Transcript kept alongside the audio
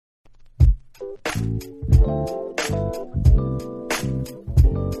Welcome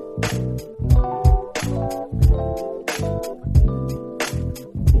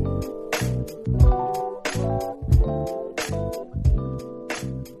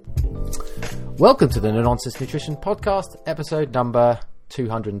to the No Nonsense Nutrition Podcast, episode number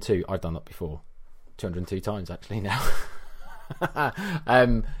 202. I've done that before. 202 times, actually, now.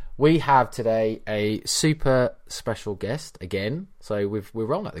 We have today a super special guest again. So we're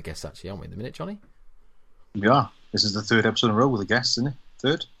rolling out the guests, actually, aren't we, in a minute, Johnny? Yeah. This is the third episode in a row with a guest, isn't it?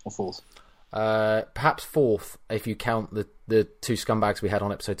 Third or fourth? Perhaps fourth, if you count the two scumbags we had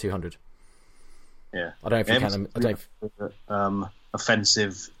on episode 200. Yeah. I don't know if you count them.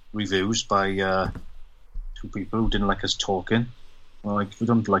 Offensive reviews by two people who didn't like us talking. Like, we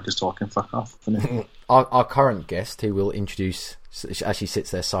don't like us talking, fuck off. Our current guest, who we'll introduce, as she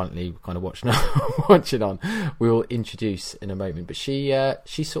sits there silently, kind of watching on, we'll introduce in a moment. But she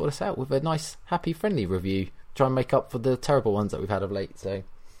sorted us out with a nice, happy, friendly review, try and make up for the terrible ones that we've had of late. So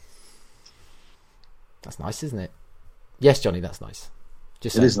that's nice, isn't it? Yes, Johnny, that's nice.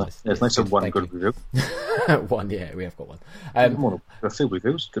 Just it is nice. Yeah, it's nice to have one good review. One, yeah, we have got one. A few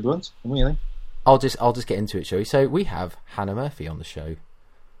reviews, good ones. Really. I'll just get into it, shall we? So we have Hannah Murphy on the show.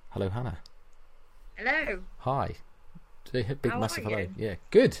 Hello, Hannah. Hello. Hi. Big How massive are hello. you? Yeah,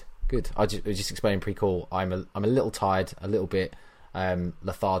 good. I was just explaining pre-call. I'm a little tired, a little bit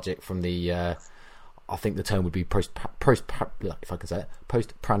lethargic from the. I think the term would be if I can say it,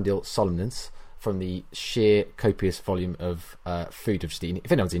 postprandial somnolence, from the sheer copious volume of food I've just eaten.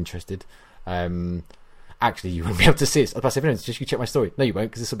 If anyone's interested, actually you won't be able to see it. If anyone's just, you check my story. No, you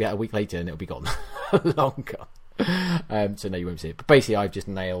won't, because this will be out a week later and it'll be gone. Long gone. So no, you won't see it. But basically, I've just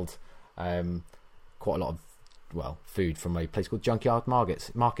nailed quite a lot of food from a place called Junkyard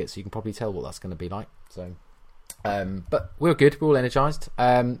Markets. So you can probably tell what that's going to be like. So, but we're good. We're all energised.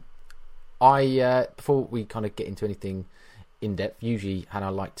 Before we kind of get into anything in depth, usually, Hannah, I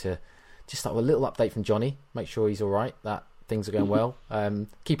like to just start with a little update from Johnny. Make sure he's all right, that things are going well.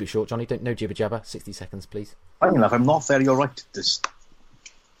 Keep it short, Johnny. No jibber jabber. 60 seconds, please. Funny enough, I'm not very all right this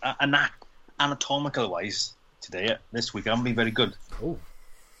anatomical wise today. This week I haven't been very good. Oh.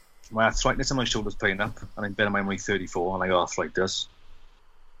 My arthritis in my shoulder's playing up, and I'm better in my way 34, and I got arthritis.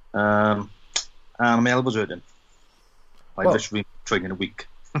 And my elbow's hurting. I've literally been training a week.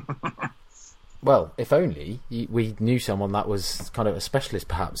 Well, if only we knew someone that was kind of a specialist,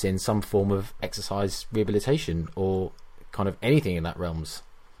 perhaps, in some form of exercise rehabilitation or kind of anything in that realms.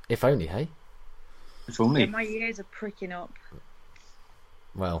 If only, hey? If only. Yeah, my ears are pricking up.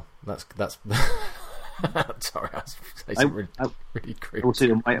 Well, that's sorry, I was saying something really crude. I would say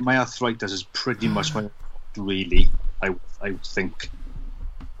my arthritis is pretty much I would think.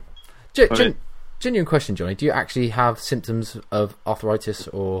 Genuine question, Johnny. Do you actually have symptoms of arthritis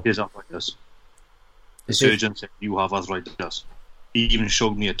or? Here's arthritis. The surgeon said you have arthritis. He even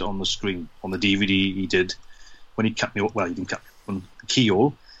showed me it on the screen on the DVD he did when he cut me. Well, he didn't cut me on the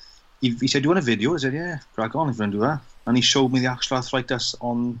keyhole. He said, "Do you want a video?" I said, "Yeah, crack on if you want to do that." And he showed me the actual arthritis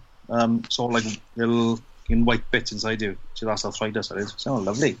on sort of like little in white bits inside you. So that's arthritis. That is. So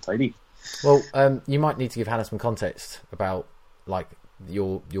lovely, tidy. Well, you might need to give Hannah some context about like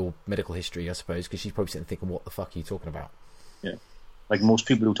your medical history, I suppose, because she's probably sitting thinking, "What the fuck are you talking about?" Yeah, like most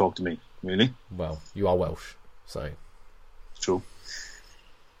people who talk to me, really. Well, you are Welsh, so it's true.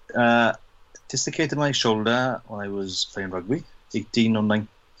 Dislocated my shoulder when I was playing rugby. 18 or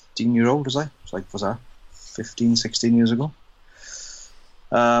 19-year-old was I? It's like, was that 15, 16 years ago?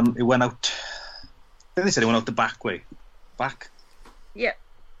 It went out. I think they said it went out the back way. Back? Yeah.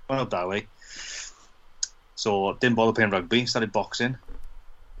 Went out that way. So didn't bother playing rugby. Started boxing.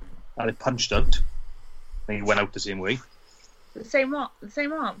 And it punched out. Then it went out the same way. The same arm?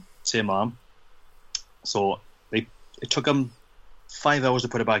 Same arm. So it took them 5 hours to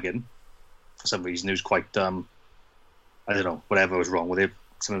put it back in. For some reason, it was quite, I don't know, whatever was wrong with it.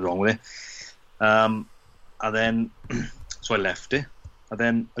 Something wrong with it. And then, so I left it. And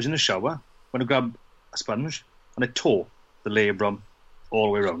then I was in the shower, went to grab a sponge, and I tore the labrum all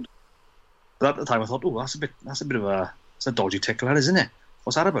the way around. But at the time I thought, oh, that's a bit of a dodgy tickler, isn't it?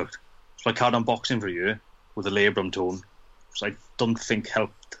 What's that about? So I carried on boxing for a year with a labrum torn, which I don't think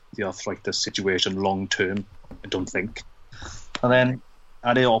helped the arthritis situation long term. I don't think. And then I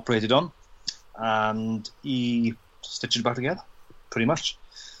had it operated on, and he stitched it back together, pretty much.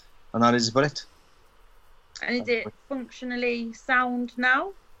 And that is about it. And is it functionally sound now?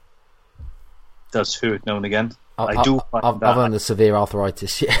 It does hurt now and again. Other than the severe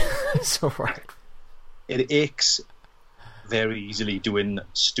arthritis, yeah, it's all right. It aches very easily doing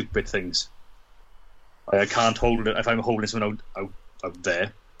stupid things. I can't hold it if I'm holding someone out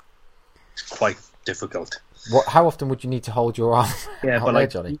there. It's difficult. How often would you need to hold your arm? Yeah, out but there, like,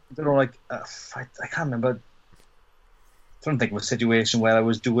 Johnny? I don't know, like I can't remember. I'm trying to think of a situation where I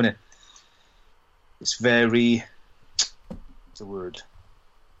was doing it. It's very, what's the word?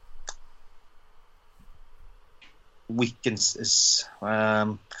 Weak and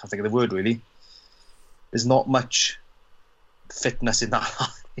can't think of the word really. There's not much fitness in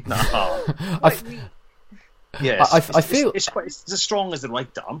that arm. Yes, I feel it's as strong as the right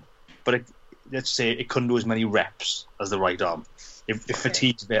arm, but let's say it couldn't do as many reps as the right arm. It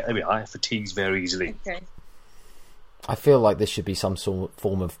fatigues very easily. Okay. I feel like this should be some sort of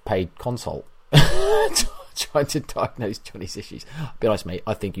form of paid consult. Trying to diagnose Johnny's issues. Be honest, mate,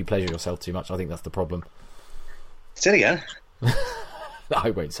 I think you pleasure yourself too much. I think that's the problem. Say it again.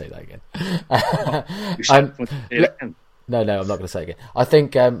 I won't say that again. No, I'm not going to say it again. I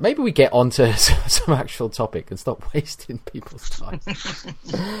think maybe we get on to some actual topic and stop wasting people's time.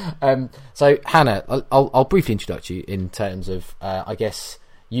 So, Hannah, I'll briefly introduce you in terms of, I guess,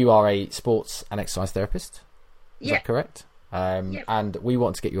 you are a sports and exercise therapist. Is that correct? Yep. And we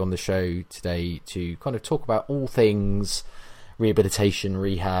want to get you on the show today to kind of talk about all things rehabilitation,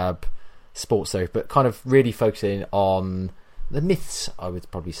 rehab, sports therapy, but kind of really focusing on the myths, I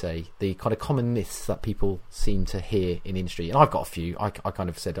would probably say, the kind of common myths that people seem to hear in the industry. And I've got a few. I kind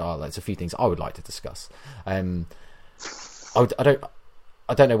of said, there's a few things I would like to discuss. I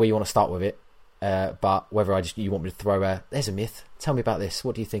don't know where you want to start with it, but whether you want me to throw there's a myth, tell me about this,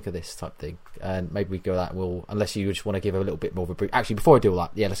 what do you think of this type thing? And maybe we go that, unless you just want to give a little bit more of a brief. Actually, before I do all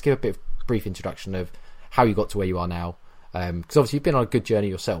that, let's give a bit of brief introduction of how you got to where you are now. Because obviously you've been on a good journey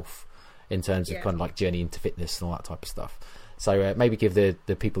yourself in terms of kind of like journey into fitness and all that type of stuff. So maybe give the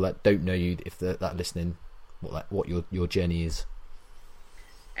people that don't know you, if that are listening, what your journey is.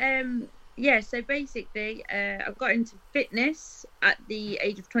 So basically, I got into fitness at the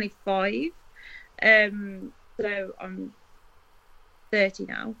age of 25. So I'm 30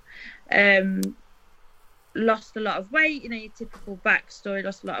 now. Lost a lot of weight, your typical backstory,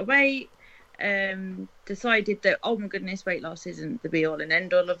 lost a lot of weight. Decided that, oh my goodness, weight loss isn't the be all and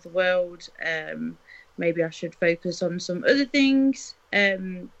end all of the world. Maybe I should focus on some other things.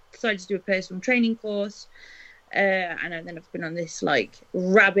 Decided to do a personal training course. And then I've been on this like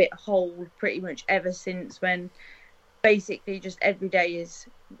rabbit hole pretty much ever since, when basically just every day is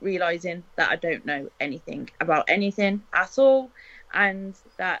realising that I don't know anything about anything at all, and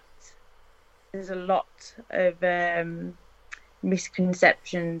that there's a lot of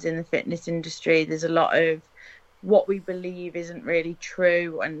misconceptions in the fitness industry. There's a lot of what we believe isn't really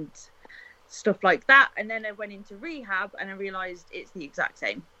true and stuff like that. And then I went into rehab and I realised it's the exact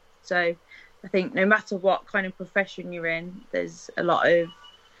same. So I think no matter what kind of profession you're in, there's a lot of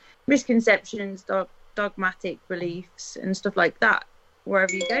misconceptions, dogmatic beliefs and stuff like that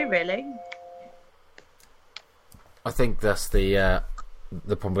wherever you go, really. I think that's the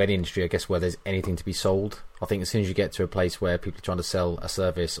problem with any industry, I guess, where there's anything to be sold. I think as soon as you get to a place where people are trying to sell a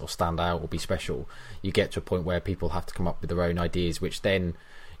service or stand out or be special, you get to a point where people have to come up with their own ideas, which then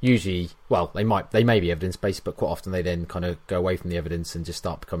usually, they may be evidence-based, but quite often they then kind of go away from the evidence and just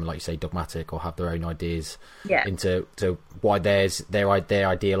start becoming, like you say, dogmatic, or have their own ideas into why their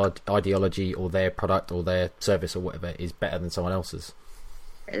ideology or their product or their service or whatever is better than someone else's.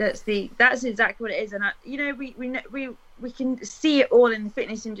 That's exactly what it is. And we can see it all in the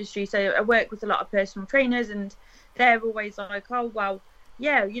fitness industry. So I work with a lot of personal trainers, and they're always like, oh well,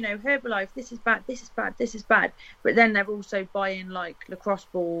 yeah, Herbalife, this is bad, this is bad, this is bad. But then they're also buying like lacrosse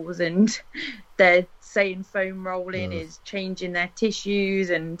balls, and they're saying foam rolling is changing their tissues,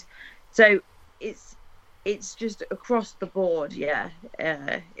 and so it's just across the board.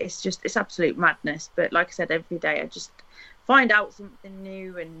 It's absolute madness. But like I said, every day I just find out something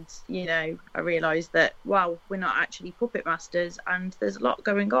new, and I realise that, wow, we're not actually puppet masters, and there's a lot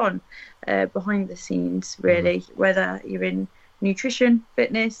going on behind the scenes, really, whether you're in nutrition,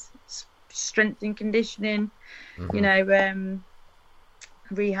 fitness, strength and conditioning,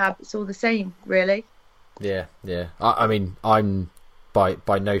 rehab, it's all the same, really. I mean, I'm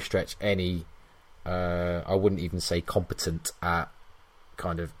by no stretch any I wouldn't even say competent at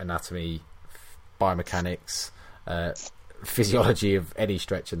kind of anatomy, biomechanics, physiology of any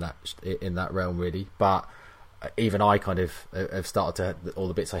stretch in that realm, really. But even I kind of have started to, all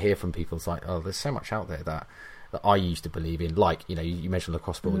the bits I hear from people, it's like, oh, there's so much out there that that I used to believe in. Like, you know, you mentioned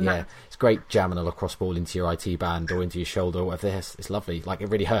lacrosse ball. Yeah, it's great jamming a lacrosse ball into your IT band or into your shoulder or whatever. It's lovely. Like, it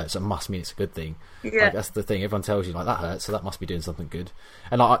really hurts. It must mean it's a good thing. Yeah. Like, that's the thing. Everyone tells you, like, that hurts, so that must be doing something good.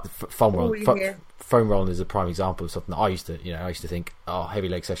 And like foam rolling, foam rolling is a prime example of something that I used to think, oh, heavy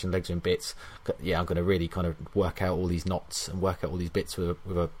leg session, legs are in bits. Yeah, I'm going to really kind of work out all these knots and work out all these bits with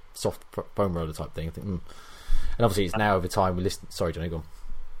a soft foam roller type thing. I think, And obviously, it's now over time. We listen. Sorry, Johnny, go on.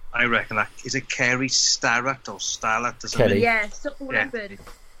 I reckon that is it. Kerry Starrett or Starlet or something. Kelly. Yeah, something good.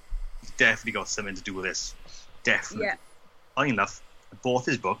 Definitely got something to do with this. Definitely. Yeah. Funny enough, I bought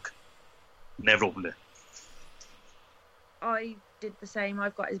his book, never opened it. I did the same.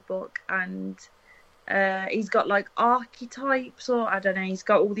 I've got his book, and he's got like archetypes, or I don't know. He's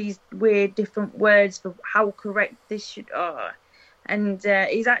got all these weird different words for how correct this should. And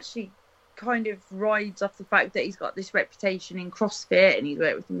he's actually kind of rides off the fact that he's got this reputation in CrossFit, and he's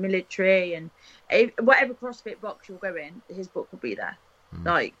worked with the military, and whatever CrossFit box you'll go in, his book will be there,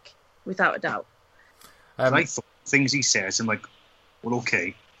 like without a doubt. I thought things he says, I'm like, well,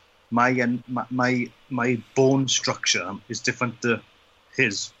 okay, my bone structure is different to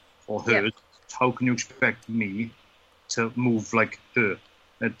his or hers. Yeah. How can you expect me to move like her?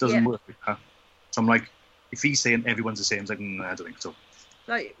 It doesn't work. So I'm like, if he's saying everyone's the same, it's like, I don't think so.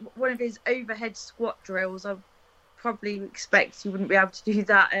 Like one of his overhead squat drills, I probably expect you wouldn't be able to do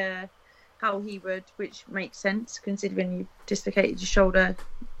that how he would, which makes sense considering you dislocated your shoulder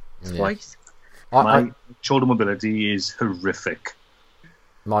twice. My shoulder mobility is horrific.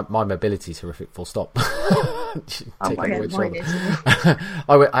 My mobility is horrific, full stop. Mine is.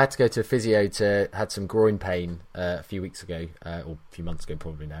 I had to go to a physio had some groin pain a few weeks ago, or a few months ago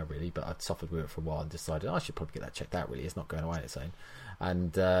probably now really, but I'd suffered with it for a while and decided I should probably get that checked out really. It's not going away on its own.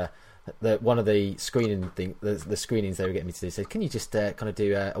 And one of the screening the screenings they were getting me to do said, can you just kind of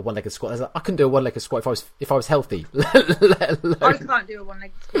do a one-legged squat? I was like, I couldn't do a one-legged squat if I was healthy. Let alone, I can't do a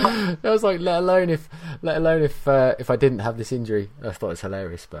one-legged squat. I was like, let alone if I didn't have this injury. I thought it was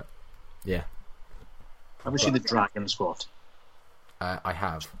hilarious, but yeah. Have you seen the dragon squat? I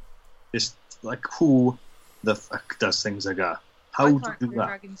have. It's like, who the fuck does things like that? How I do can't you do do a that?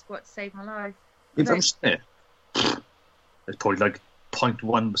 dragon squat to save my life. If I'm there, it's probably like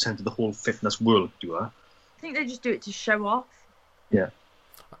 0.1% of the whole fitness world do that. I think they just do it to show off. Yeah.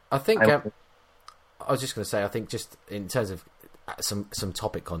 I think I was just going to say, I think just in terms of some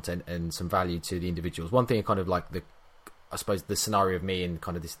topic content and some value to the individuals, one thing kind of like I suppose the scenario of me and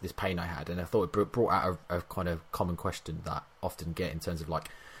kind of this pain I had, and I thought it brought out a kind of common question that I often get in terms of like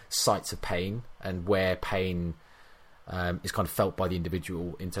sites of pain and where pain is kind of felt by the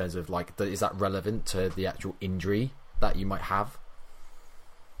individual in terms of like, is that relevant to the actual injury that you might have?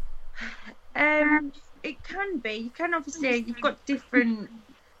 It can be. You can obviously, you've got different.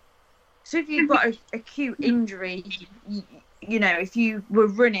 So if you've got an acute injury, you know, if you were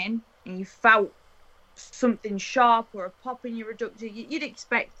running and you felt something sharp or a pop in your adductor, you'd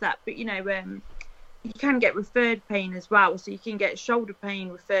expect that. But you know, you can get referred pain as well. So you can get shoulder pain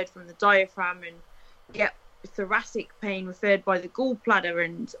referred from the diaphragm, and get thoracic pain referred by the gallbladder,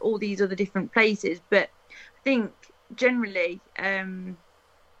 and all these other different places. But I think generally,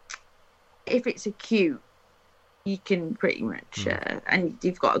 if it's acute, you can pretty much, and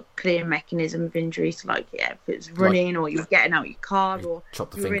you've got a clear mechanism of injury. So like, if it's running, or you're getting out your car, or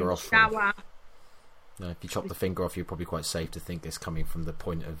chop the you're finger in the off. shower. No, if you chop the finger off, you're probably quite safe to think it's coming from the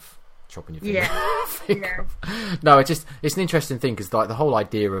point of chopping your finger off. No, it's an interesting thing, because like the whole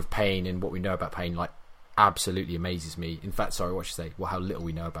idea of pain and what we know about pain, like, absolutely amazes me. In fact, sorry, what should I say? Well, how little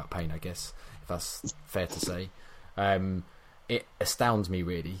we know about pain, I guess, if that's fair to say. It astounds me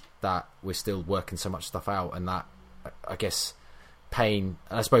really that we're still working so much stuff out, and that, I guess, pain,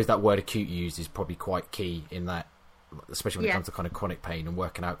 and I suppose that word acute used is probably quite key in that, especially when it comes to kind of chronic pain, and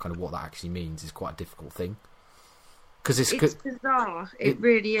working out kind of what that actually means is quite a difficult thing. Because it's bizarre. It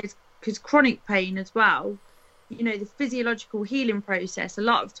really is, because chronic pain as well, you know, the physiological healing process a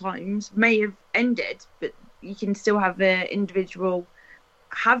lot of times may have ended, but you can still have an individual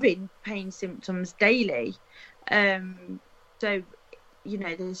having pain symptoms daily. So, you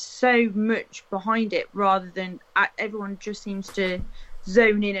know, there's so much behind it, rather than everyone just seems to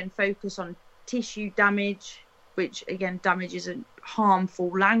zone in and focus on tissue damage, which again, damage is a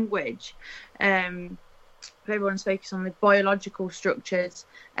harmful language. Everyone's focused on the biological structures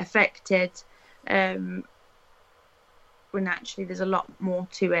affected, when actually there's a lot more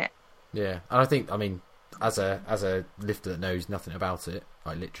to it. Yeah, and I think, I mean, as a lifter that knows nothing about it,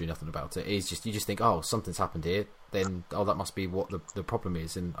 like literally nothing about it, is just, you just think, oh, something's happened here, then that must be what the problem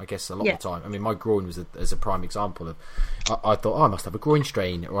is. And I guess a lot of the time, I mean, my groin was as a prime example of, I thought, oh, I must have a groin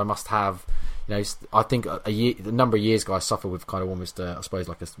strain, or I must have, I think the number of years guys suffer with kind of almost, I suppose,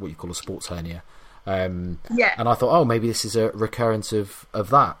 like what you call a sports hernia. And I thought, oh, maybe this is a recurrence of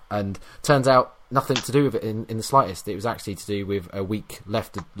that. And turns out nothing to do with it in the slightest. It was actually to do with a weak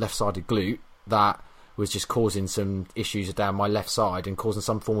left-sided glute that was just causing some issues down my left side and causing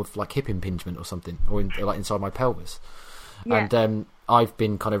some form of like hip impingement or something, or like inside my pelvis. Yeah. And I've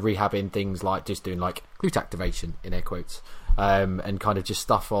been kind of rehabbing things like just doing like glute activation in air quotes, and kind of just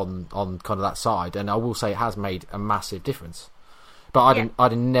stuff on kind of that side. And I will say it has made a massive difference. But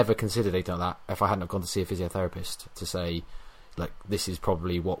I'd never considered it like that if I hadn't have gone to see a physiotherapist to say, like, this is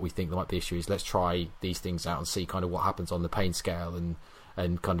probably what we think there might be issue is. Let's try these things out and see kind of what happens on the pain scale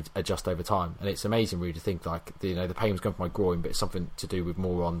and kind of adjust over time. And it's amazing really to think like the pain was going from my groin, but it's something to do with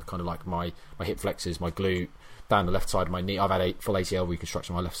more on kind of like my hip flexors, my glute, down the left side of my knee. I've had a full ACL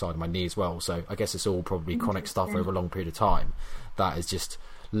reconstruction on my left side of my knee as well. So I guess it's all probably chronic stuff over a long period of time that has just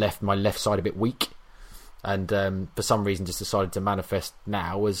left my left side a bit weak. And for some reason just decided to manifest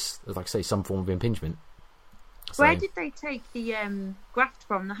now as like I say, some form of impingement. So, where did they take the graft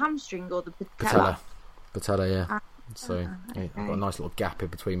from? The hamstring or the patella? Patella, yeah. So okay. I've got a nice little gap in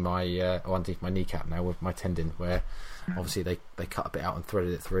between my underneath my kneecap now with my tendon, where obviously they cut a bit out and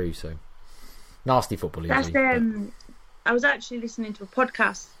threaded it through. So nasty football injury. I was actually listening to a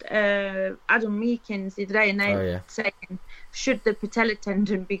podcast, Adam Meekins the other day, and they were saying, should the patella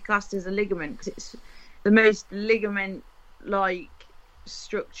tendon be classed as a ligament, because it's the most ligament-like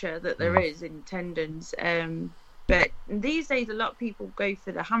structure that there is in tendons. But these days, a lot of people go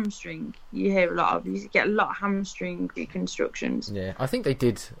for the hamstring. You get a lot of hamstring reconstructions. Yeah, I think they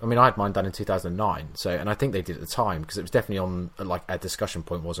did. I mean, I had mine done in 2009, and I think they did at the time because it was definitely on like a discussion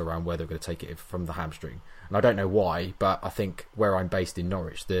point was around where they're going to take it from the hamstring. And I don't know why, but I think where I'm based in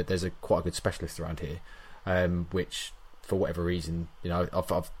Norwich, there's quite a good specialist around here, which for whatever reason,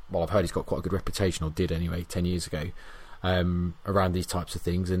 I've heard he's got quite a good reputation, or did anyway, 10 years ago. Around these types of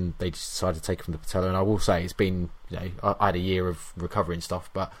things, and they just decided to take it from the patella. And I will say it's been, I had a year of recovery and stuff,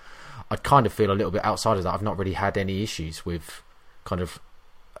 but I kind of feel a little bit outside of that. I've not really had any issues with kind of,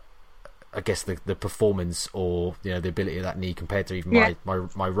 I guess, the performance or the ability of that knee compared to even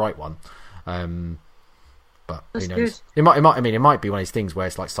my right one. But that's who knows? Good. It might be one of these things where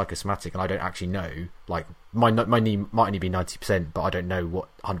it's like psychosomatic, and I don't actually know. Like my knee might only be 90%, but I don't know what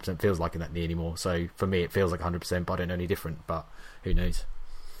 100% feels like in that knee anymore. So for me, it feels like 100%, but I don't know any different. But who knows?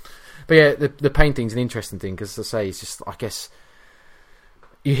 But yeah, the pain thing's an interesting thing because, as I say, it's just, I guess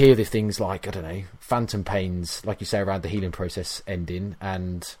you hear the things like, I don't know, phantom pains, like you say, around the healing process ending,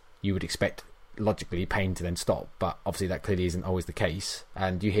 and you would expect logically pain to then stop, but obviously that clearly isn't always the case.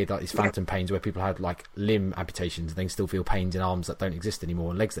 And you hear like these phantom pains where people had like limb amputations and then still feel pains in arms that don't exist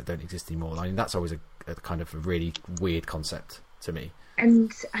anymore and legs that don't exist anymore. I mean, that's always a kind of a really weird concept to me.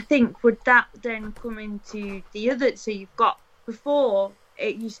 And I think would that then come into the other, so you've got, before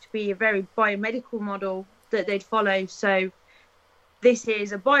it used to be a very biomedical model that they'd follow. So this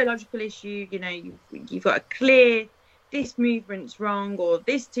is a biological issue, you've got a clear, this movement's wrong or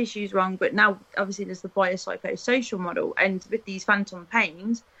this tissue's wrong, but now obviously there's the biopsychosocial model, and with these phantom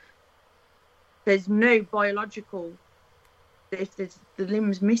pains there's no biological, if there's the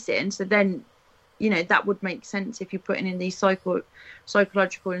limbs missing, so then that would make sense if you're putting in these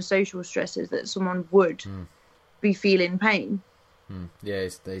psychological and social stresses that someone would be feeling pain. Yeah,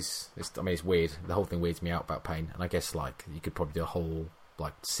 it's I mean, it's weird. The whole thing weirds me out about pain, and I guess like you could probably do a whole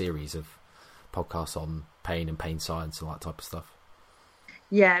like series of podcasts on pain and pain science and all that type of stuff.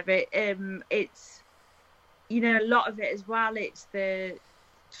 Yeah, but it's a lot of it as well. It's the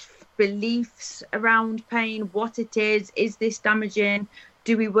beliefs around pain, what it is this damaging?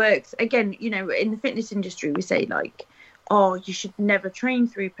 Do we work again? In the fitness industry, we say like, oh, you should never train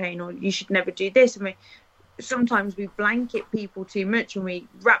through pain, or you should never do this. I mean, sometimes we blanket people too much and we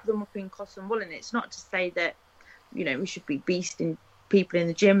wrap them up in cotton wool. And it's not to say that we should be beasting people in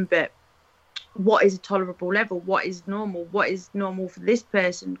the gym, but what is a tolerable level? What is normal? What is normal for this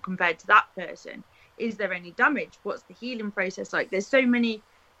person compared to that person? Is there any damage? What's the healing process like? There's so many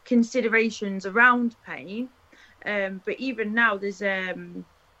considerations around pain, but even now there's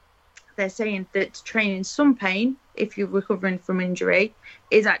they're saying that training some pain, if you're recovering from injury,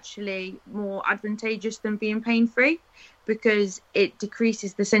 is actually more advantageous than being pain-free, because it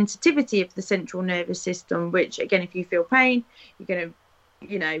decreases the sensitivity of the central nervous system, which again, if you feel pain, you're going to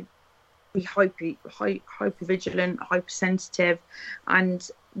be hypervigilant, hypersensitive, and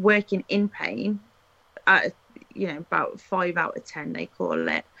working in pain at about 5 out of 10 they call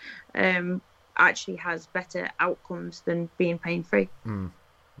it, actually has better outcomes than being pain-free.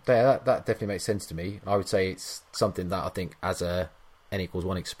 Yeah, that definitely makes sense to me. I would say it's something that I think as a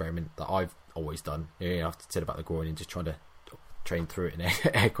N=1 experiment that always done. I've said about the groin and just trying to train through it in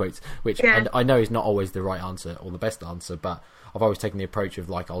air quotes, which I know is not always the right answer or the best answer, but I've always taken the approach of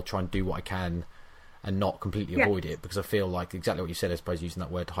like I'll try and do what I can and not completely avoid it, because I feel like exactly what you said, I suppose, using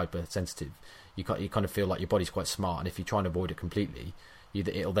that word hypersensitive, you kind of feel like your body's quite smart, and if you try and avoid it completely,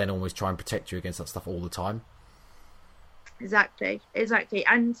 it'll then always try and protect you against that stuff all the time. Exactly.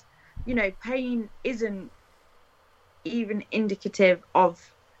 And pain isn't even indicative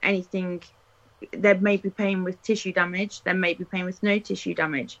of anything. There may be pain with tissue damage, there may be pain with no tissue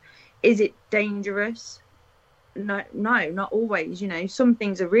damage. Is it dangerous? No, not always. Some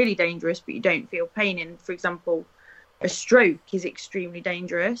things are really dangerous, but you don't feel pain in. For example, a stroke is extremely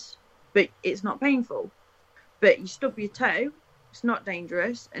dangerous, but it's not painful. But you stub your toe, it's not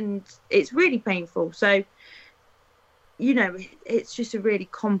dangerous, and it's really painful. So, it's just a really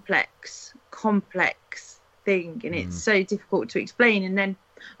complex thing, and it's so difficult to explain. And then,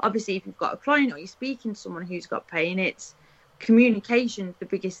 obviously, if you've got a client or you're speaking to someone who's got pain, it's communication's the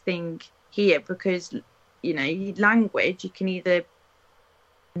biggest thing here, because language, you can either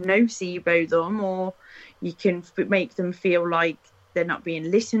nocebo them, or you can make them feel like they're not being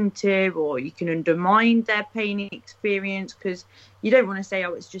listened to, or you can undermine their pain experience, because you don't want to say,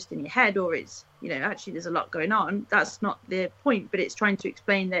 oh, it's just in your head, or it's actually there's a lot going on. That's not the point, but it's trying to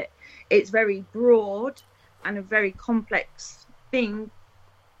explain that it's very broad and a very complex thing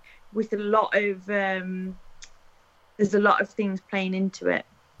with a lot of there's a lot of things playing into it.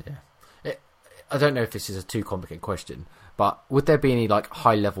 I don't know if this is a too complicated question, but would there be any like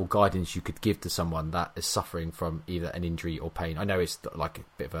high level guidance you could give to someone that is suffering from either an injury or pain? I know it's like a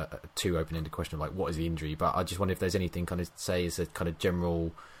bit of a too open-ended question of like what is the injury, but I just wonder if there's anything kind of say is a kind of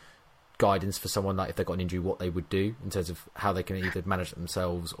general guidance for someone that if they've got an injury, what they would do in terms of how they can either manage it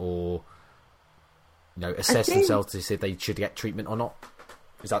themselves or assess themselves to see if they should get treatment or not.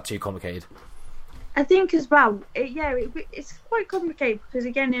 Is that too complicated? I think as well, it's quite complicated, because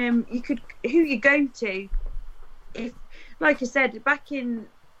again, who you go to, if, like I said, back in,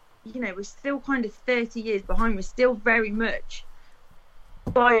 we're still kind of 30 years behind. We're still very much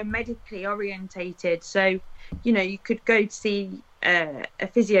biomedically orientated. So, you could go to see a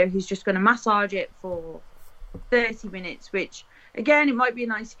physio who's just going to massage it for 30 minutes, which again, it might be a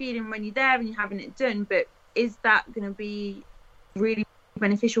nice feeling when you're there and you're having it done, but is that going to be really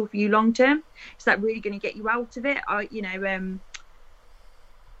beneficial for you long term? Is that really going to get you out of it?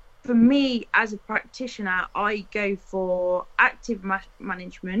 For me as a practitioner, I go for active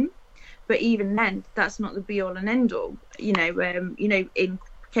management, but even then, that's not the be all and end all. In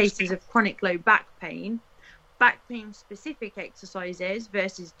cases of chronic low back pain specific exercises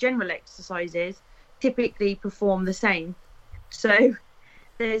versus general exercises typically perform the same. So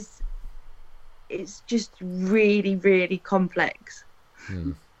it's just really, really complex.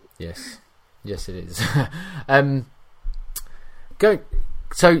 Yes, it is.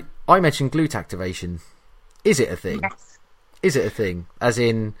 So I mentioned glute activation. Is it a thing? Yes. Is it a thing? As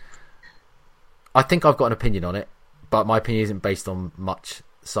in, I think I've got an opinion on it, but my opinion isn't based on much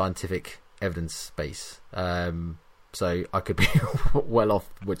scientific evidence base. So I could be well off,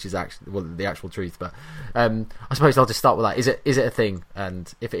 which is actually the actual truth. But I suppose I'll just start with that. Is it a thing?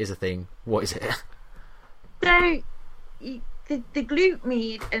 And if it is a thing, what is it? So the glute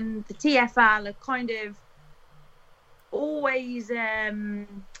med and the TFL are kind of always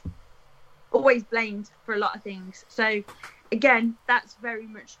blamed for a lot of things. So again, that's very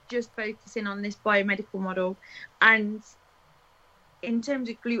much just focusing on this biomedical model. And in terms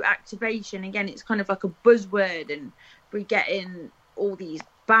of glute activation, again, it's kind of like a buzzword, and we're getting all these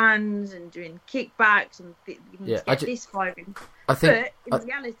bands and doing kickbacks and you need to get this firing. But in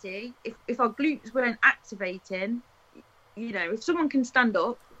reality, if our glutes weren't activating, if someone can stand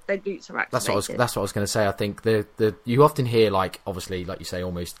up, their glutes are activated. That's what I was going to say. I think you often hear, like, obviously, like you say,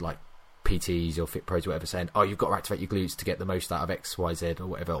 almost like PTs or fit pros or whatever saying, oh, you've got to activate your glutes to get the most out of X, Y, Z or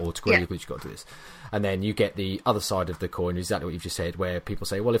whatever, or to grow your glutes, you've got to do this. And then you get the other side of the coin, exactly what you've just said, where people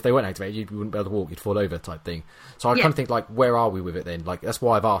say, well, if they weren't activated, you wouldn't be able to walk, you'd fall over type thing. So I kind of think, like, where are we with it then? Like, that's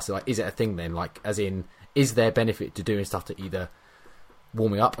why I've asked, like, is it a thing then? Like, as in, is there benefit to doing stuff to either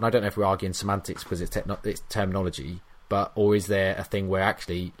warming up, and I don't know if we're arguing semantics because it's terminology, or is there a thing where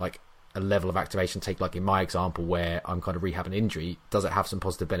actually, like, a level of activation, take like in my example where I'm kind of rehabbing an injury, does it have some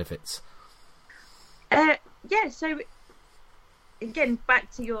positive benefits? So again,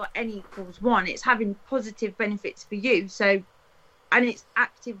 back to your N=1, it's having positive benefits for you. So, and it's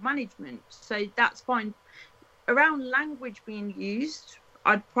active management, so that's fine. Around language being used,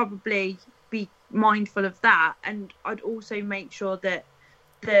 I'd probably be mindful of that, and I'd also make sure that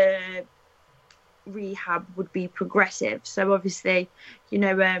the rehab would be progressive. So obviously,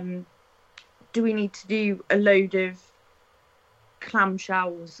 do we need to do a load of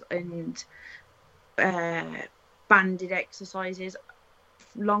clamshells and banded exercises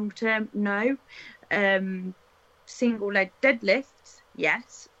long term? No. Single leg deadlifts,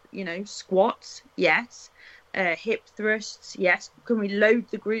 yes. Squats, yes. Hip thrusts, yes. Can we load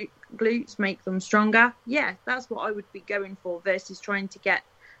the glutes, make them stronger? Yeah, that's what I would be going for versus trying to get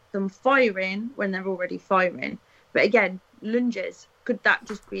them firing when they're already firing. But again, lunges, could that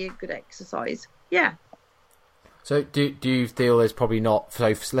just be a good exercise? Yeah. So do you feel there's probably not,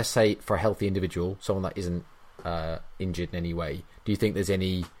 so let's say for a healthy individual, someone that isn't injured in any way, do you think there's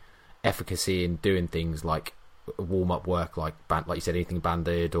any efficacy in doing things like warm-up work, like you said, anything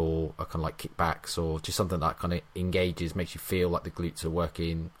banded or kind of like kickbacks, or just something that kind of engages, makes you feel like the glutes are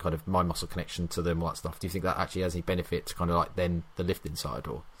working, kind of mind muscle connection to them, all that stuff? Do you think that actually has any benefit to kind of like then the lifting side?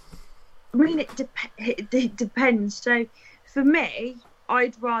 Or I mean, it depends. So for me,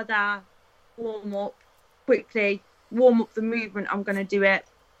 I'd rather warm up quickly, warm up the movement I'm going to do it,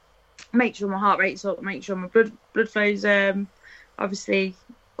 make sure my heart rate's up, make sure my blood flow's obviously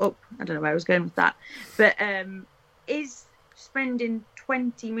up. I don't know where I was going with that, but is spending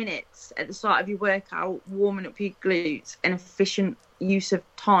 20 minutes at the start of your workout warming up your glutes an efficient use of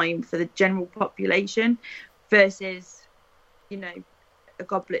time for the general population versus, a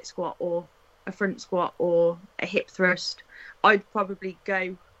goblet squat or a front squat or a hip thrust? I'd probably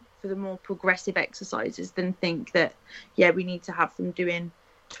go for the more progressive exercises than think that, we need to have them doing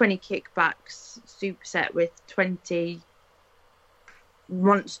 20 kickbacks superset with 20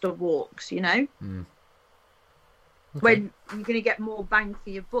 monster walks, Okay. When you're going to get more bang for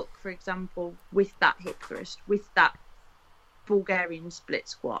your buck, for example, with that hip thrust, with that Bulgarian split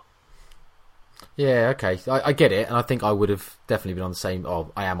squat. Yeah, okay, I get it, and I think I would have definitely been on the same.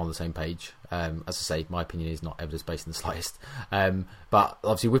 I am on the same page. As I say, my opinion is not evidence based in the slightest. But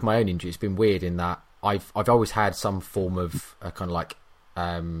obviously, with my own injury, it's been weird in that I've always had some form of kind of like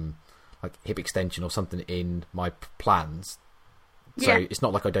hip extension or something in my plans. So it's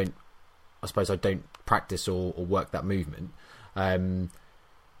not like I don't practice or work that movement.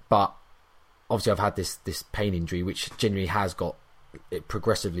 But obviously, I've had this pain injury, which generally has got it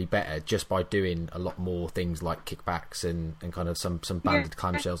progressively better just by doing a lot more things like kickbacks and kind of some banded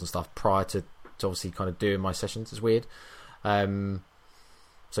clamshells and stuff prior to obviously kind of doing my sessions. It's weird. So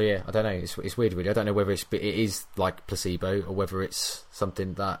yeah, I don't know. It's weird, really. I don't know whether it is like placebo or whether it's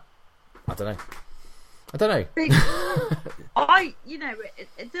something that I don't know. That's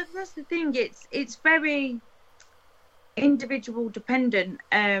the thing. It's very individual dependent.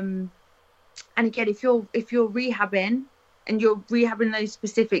 And again, if you're rehabbing and you're rehabbing those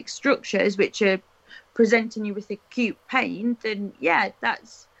specific structures which are presenting you with acute pain, then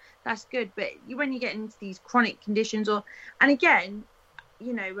that's good. But when you get into these chronic conditions, and again,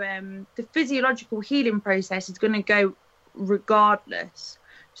 the physiological healing process is going to go regardless.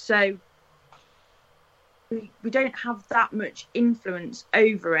 So we don't have that much influence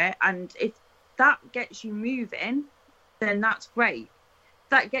over it, and if that gets you moving, then that's great. If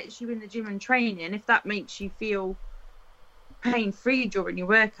that gets you in the gym and training, if that makes you feel pain-free during your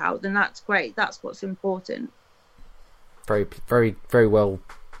workout, then that's great. That's what's important. Very, very, very well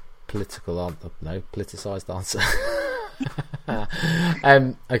politicized answer.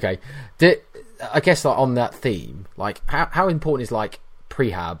 Okay. I guess like, on that theme, like how important is like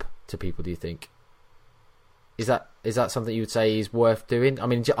prehab to people, do you think? Is that something you would say is worth doing? I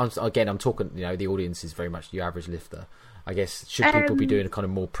mean, I'm talking, the audience is very much your average lifter. I guess, should people be doing a kind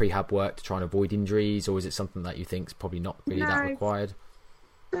of more prehab work to try and avoid injuries, or is it something that you think is probably not really that required?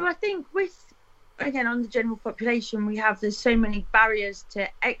 So I think on the general population, there's so many barriers to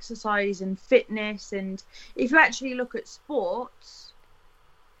exercise and fitness, and if you actually look at sports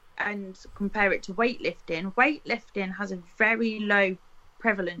and compare it to weightlifting has a very low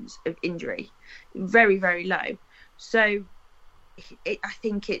prevalence of injury, very, very low. So I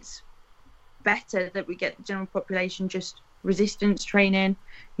think it's better that we get the general population just resistance training,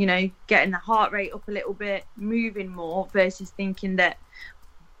 getting the heart rate up a little bit, moving more, versus thinking that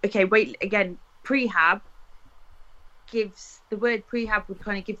prehab the word prehab would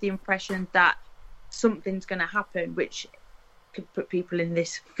kind of give the impression that something's going to happen, which could put people in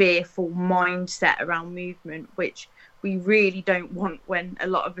this fearful mindset around movement, which we really don't want when a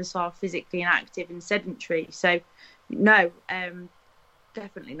lot of us are physically inactive and sedentary. So no,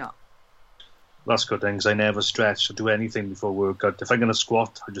 definitely not. That's good then, because I never stretch or do anything before workout. If I'm going to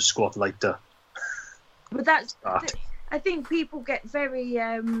squat, I just squat lighter. But I think people get very...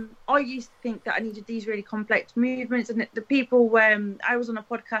 I used to think that I needed these really complex movements, and the people... I was on a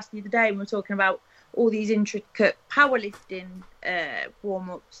podcast the other day and we were talking about all these intricate powerlifting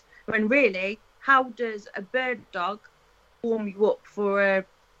warm-ups. When really, how does a bird dog warm you up for a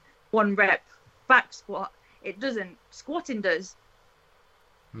 1 rep back squat? It doesn't. Squatting does.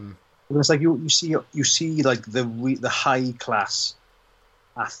 It's like you see like the high class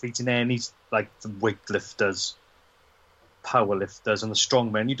athletes in any, like the weightlifters, powerlifters, and the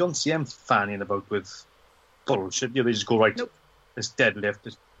strongmen. You don't see them fanning about with bullshit. They just go, right, Nope. This deadlift,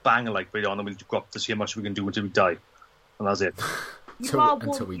 just bang a light weight on, and we'll go up to see how much we can do until we die, and that's it. You are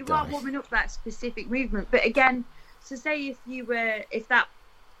warming up that specific movement. But again, so say if that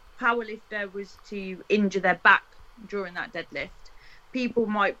powerlifter was to injure their back during that deadlift, people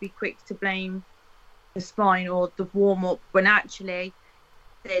might be quick to blame the spine or the warm up, when actually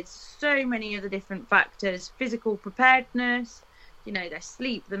there's so many other different factors: physical preparedness, their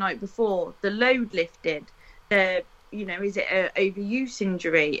sleep the night before, the load lifted, is it an overuse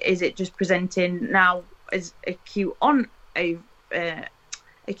injury? Is it just presenting now as acute on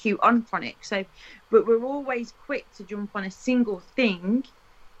chronic? So, but we're always quick to jump on a single thing,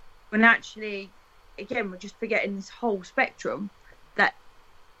 when actually, again, we're just forgetting this whole spectrum that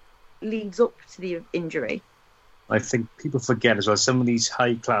leads up to the injury. I think people forget as well, some of these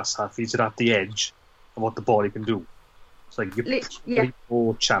high class athletes are at the edge of what the body can do. It's like you're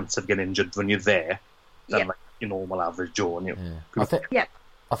more chance of getting injured when you're there than like your normal average Joe.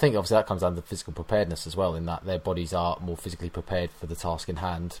 I think obviously that comes down to physical preparedness as well, in that their bodies are more physically prepared for the task in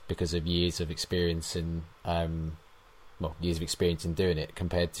hand because of years of experience in doing it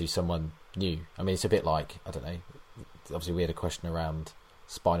compared to someone new. I mean, it's a bit like, I don't know, obviously we had a question around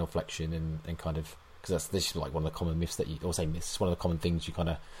spinal flexion and kind of, because this is like one of the common myths it's one of the common things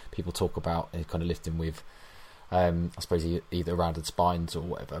people talk about and kind of lifting with, I suppose either rounded spines or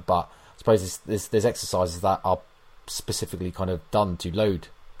whatever. But I suppose there's exercises that are specifically kind of done to load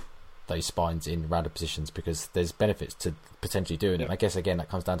those spines in rounded positions because there's benefits to potentially doing it. And I guess again that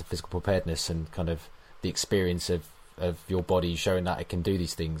comes down to physical preparedness and kind of the experience of your body showing that it can do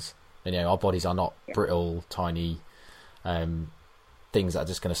these things. And our bodies are not brittle, tiny things that are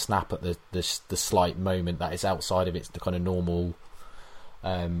just going to snap at the slight moment that is outside of the kind of normal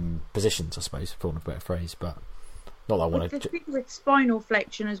positions, I suppose, for want of a better phrase. But not that I want to. The thing with spinal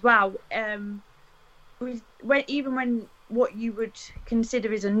flexion as well, when what you would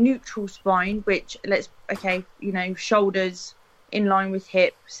consider is a neutral spine, which shoulders in line with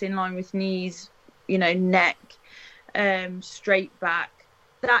hips, in line with knees, neck, straight back,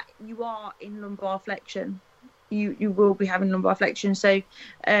 that you are in lumbar flexion. You will be having lumbar flexion. So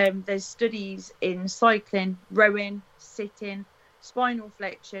there's studies in cycling, rowing, sitting, spinal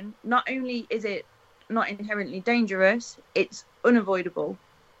flexion. Not only is it not inherently dangerous, it's unavoidable.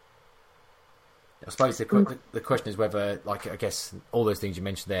 I suppose the question is whether, like, I guess all those things you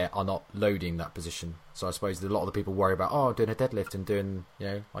mentioned there are not loading that position. So I suppose a lot of the people worry about, doing a deadlift and doing,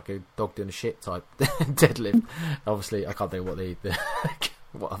 like a dog doing a shit type deadlift. Obviously, I can't think what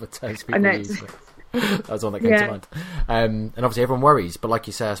what other terms people use. That was one that came to mind. And obviously everyone worries, but like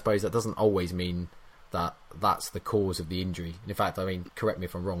you say, I suppose that doesn't always mean that that's the cause of the injury. In fact, I mean, correct me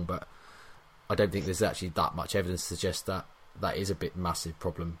if I'm wrong, but I don't think there's actually that much evidence to suggest that is a bit massive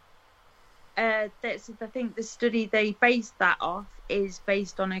problem. I think the study they based that off is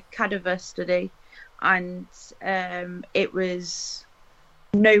based on a cadaver study, and it was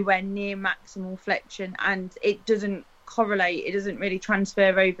nowhere near maximal flexion, and it doesn't correlate. It doesn't really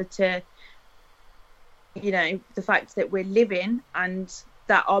transfer over to the fact that we're living and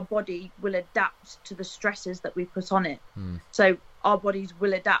that our body will adapt to the stresses that we put on it. So our bodies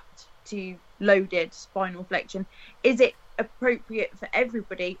will adapt to loaded spinal flexion. Is it appropriate for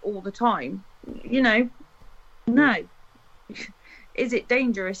everybody all the time? No. Is it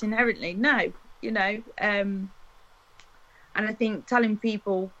dangerous inherently? No. And I think telling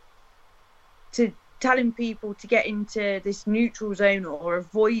people to get into this neutral zone or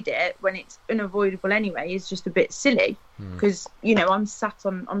avoid it when it's unavoidable anyway is just a bit silly. Because I'm sat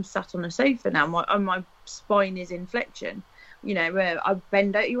on a sofa now. My spine is in flexion. I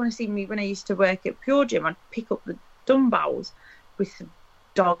bend out. You want to see me when I used to work at Pure Gym? I'd pick up the dumbbells with the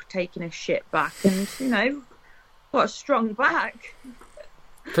dog taking a shit back, and got a strong back.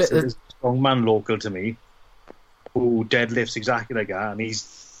 There's a strong man local to me who deadlifts exactly like that, and he's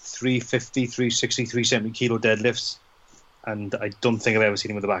 350, 360, 370 kilo deadlifts, and I don't think I've ever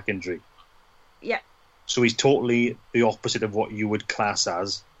seen him with a back injury. Yeah. So he's totally the opposite of what you would class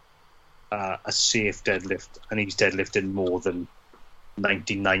as a safe deadlift, and he's deadlifted more than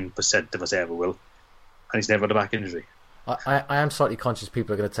 99% of us ever will, and he's never had a back injury. I am slightly conscious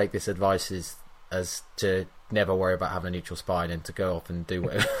people are going to take this advice as as to never worry about having a neutral spine and to go off and do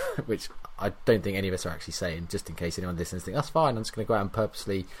whatever, which I don't think any of us are actually saying, just in case anyone listens think that's fine, I'm just going to go out and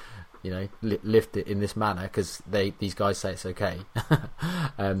purposely, lift it in this manner because these guys say it's okay.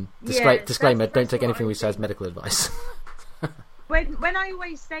 Disclaimer, don't take anything we say as medical advice. when I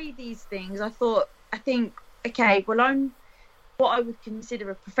always say these things, I think, okay, well, I'm what I would consider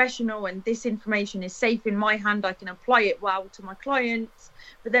a professional and this information is safe in my hand, I can apply it well to my clients.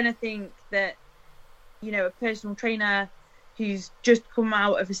 But then I think that, a personal trainer who's just come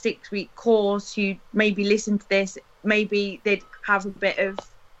out of a 6-week course, who maybe listened to this, maybe they'd have a bit of,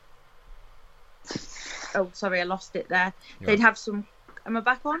 oh, sorry, I lost it there. Yeah. They'd have some, am I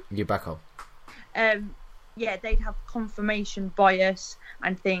back on? You're back on. They'd have confirmation bias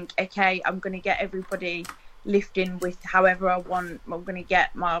and think, okay, I'm going to get everybody lifting with however I want. I'm going to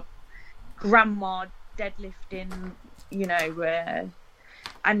get my grandma deadlifting,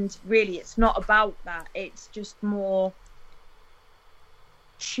 and really it's not about that. It's just more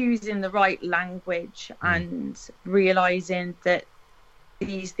choosing the right language and realizing that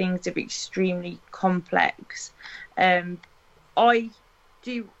these things are extremely complex. I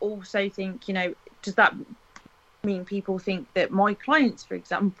do also think, does that mean people think that my clients, for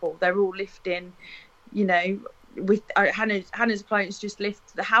example, they're all lifting, with Hannah's clients just lift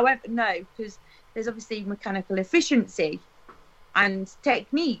however? No, because there's obviously mechanical efficiency and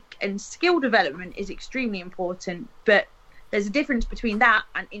technique and skill development is extremely important, but there's a difference between that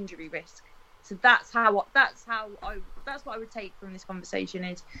and injury risk. So that's what I would take from this conversation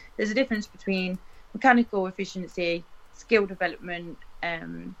is there's a difference between mechanical efficiency, skill development,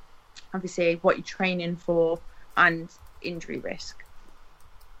 obviously what you're training for, and injury risk.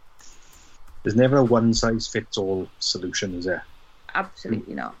 There's never a one-size-fits-all solution, is there?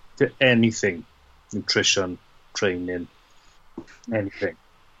 Absolutely not. To anything, nutrition, training, anything.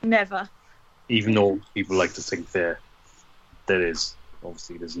 Never. Even though people like to think there is.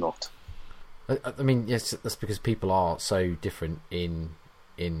 Obviously, there's not. I mean, yes, that's because people are so different in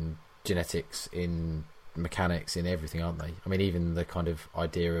genetics, in mechanics, in everything, aren't they? I mean, even the kind of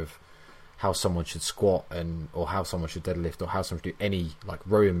idea of how someone should squat or how someone should deadlift or how someone should do any like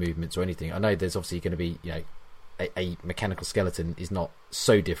rowing movements or anything. I know there's obviously going to be, a mechanical skeleton is not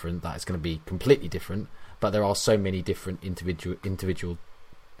so different that it's going to be completely different, but there are so many different inter-individual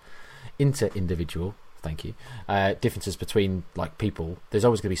thank you, differences between like people. There's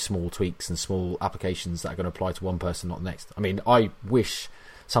always going to be small tweaks and small applications that are going to apply to one person, not the next. I mean, I wish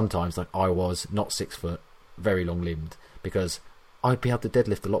sometimes like I was not 6 foot, very long limbed, because I'd be able to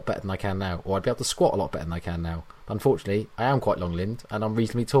deadlift a lot better than I can now, or I'd be able to squat a lot better than I can now. But unfortunately, I am quite long limbed and I'm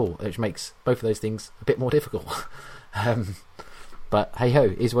reasonably tall, which makes both of those things a bit more difficult. But hey ho,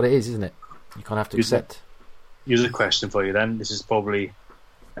 is what it is, isn't it? You can't have to accept. Here's a question for you then. This is probably,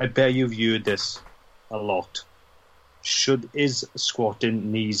 I bet you've viewed this a lot. Is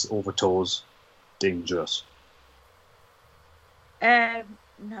squatting knees over toes dangerous?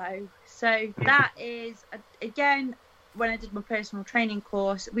 No. So that is, again, when I did my personal training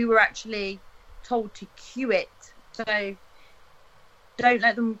course, we were actually told to cue it. So don't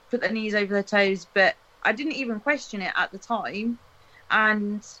let them put their knees over their toes. But I didn't even question it at the time.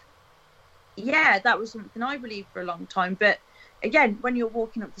 And yeah, that was something I believed for a long time. But again, when you're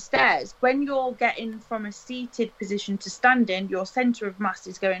walking up the stairs, when you're getting from a seated position to standing, your centre of mass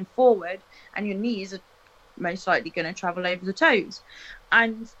is going forward and your knees are most likely going to travel over the toes.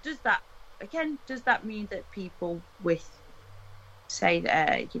 And does that mean that people with, say,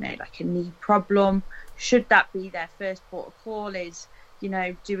 like a knee problem, should that be their first port of call, is,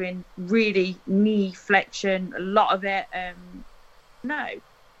 doing really knee flexion, a lot of it? No.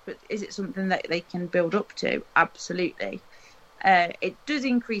 But is it something that they can build up to? Absolutely. It does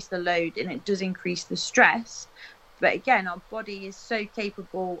increase the load and it does increase the stress. But again, our body is so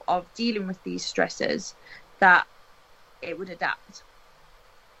capable of dealing with these stresses that it would adapt.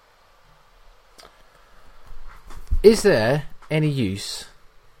 Is there any use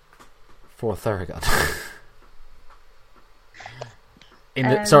for a Theragun?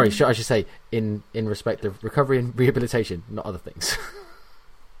 I should say in respect of recovery and rehabilitation, not other things.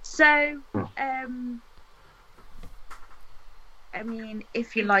 So, I mean,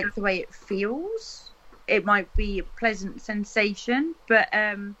 if you like the way it feels, it might be a pleasant sensation, but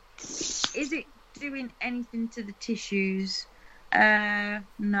is it doing anything to the tissues? No,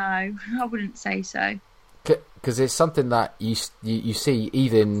 I wouldn't say so. Because it's something that you see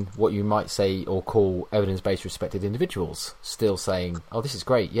even what you might say or call evidence-based respected individuals still saying, oh, this is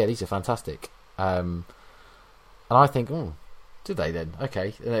great, yeah, these are fantastic. And I think, did they then?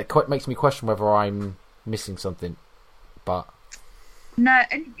 Okay. And it quite makes me question whether I'm missing something. But No,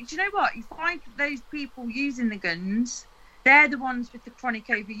 and do you know what? You find those people using the guns, they're the ones with the chronic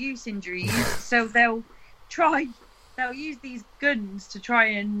overuse injuries. So they'll use these guns to try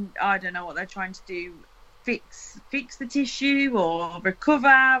and, I don't know what they're trying to do, fix the tissue or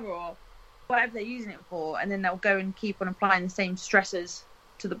recover or whatever they're using it for, and then they'll go and keep on applying the same stressors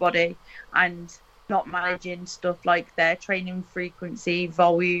to the body and not managing stuff like their training frequency,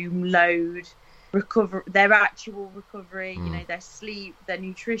 volume, load, their actual recovery, their sleep, their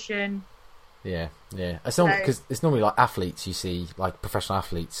nutrition. Yeah. Because it's normally like athletes, you see, like professional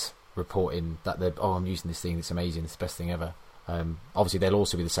athletes reporting that I'm using this thing, it's amazing, it's the best thing ever. Obviously, they'll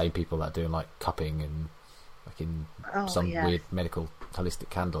also be the same people that are doing like cupping and like in weird medical holistic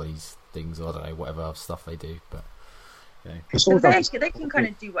candles things, or I don't know, whatever other stuff they do. But they can kind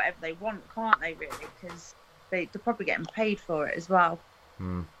of do whatever they want, can't they? Really, because they're probably getting paid for it as well.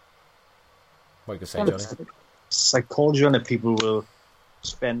 What you can say, Johnny? Psychology on it, people will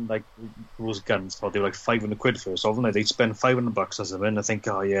spend like those guns, or they're like £500 for it, so they'd spend $500 or something, and I think,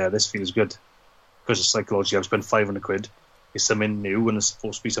 oh yeah, this feels good because of psychology. I've spent £500. It's something new and it's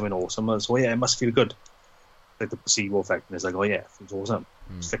supposed to be something awesome. So yeah, it must feel good. Like the placebo effect, and it's like, oh yeah, it feels awesome.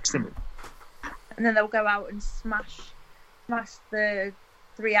 It's fixed me. And then they'll go out and smash the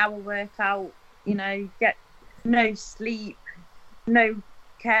 3-hour workout. Get no sleep, no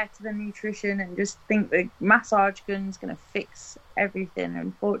care to the nutrition, and just think the massage gun's going to fix everything.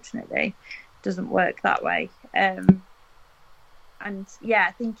 Unfortunately, it doesn't work that way. And yeah,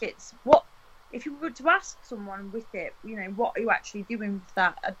 I think it's what if you were to ask someone with it, what are you actually doing with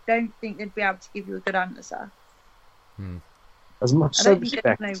that? I don't think they'd be able to give you a good answer. As much as I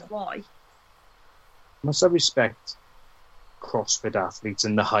respect, know why. Must I respect CrossFit athletes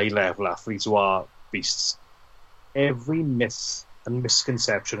and the high level athletes who are beasts. Every myth and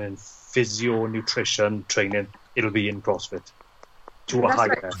misconception in physio, nutrition, training, it'll be in CrossFit to a high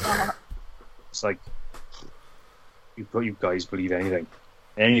level. It's like you guys believe anything.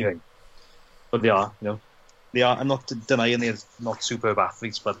 But they are. I'm not denying they're not superb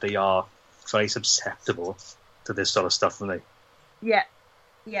athletes, but they are very susceptible to this sort of stuff, aren't they?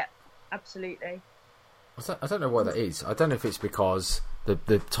 Yeah, absolutely. I don't know why that is. I don't know if it's because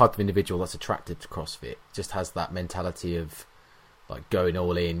the type of individual that's attracted to CrossFit just has that mentality of like going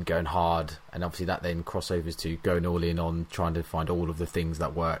all in, going hard, and obviously that then crossovers to going all in on trying to find all of the things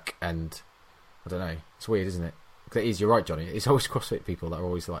that work. And I don't know, it's weird, isn't it? Because it is. You're right, Johnny. It's always CrossFit people that are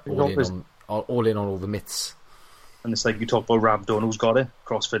always like all in on all the myths. And it's like you talk about Rabdon, who's got it.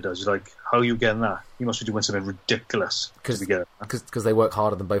 CrossFit does. You're like, how are you getting that? You must be doing something ridiculous to get it. Because they work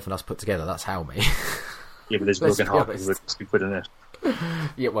harder than both of us put together. That's how, mate. Yeah, but there's working hard to be put in it.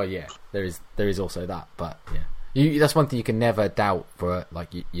 Yeah, well, yeah, there is also that, but yeah, that's one thing you can never doubt for like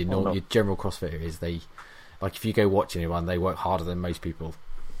your general CrossFitter is they like if you go watch anyone, they work harder than most people.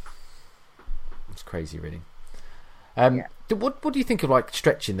 It's crazy, really. What do you think of like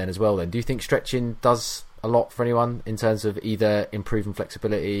stretching then as well? Then do you think stretching does a lot for anyone in terms of either improving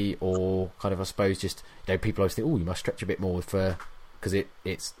flexibility or kind of I suppose just people always think you must stretch a bit more because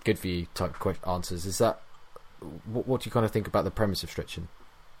it's good for you type answers. Is that what do you kind of think about the premise of stretching?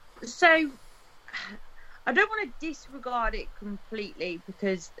 So I don't want to disregard it completely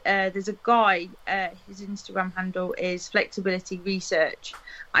because there's a guy, his Instagram handle is Flexibility Research,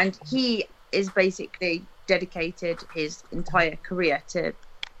 and he is basically dedicated his entire career to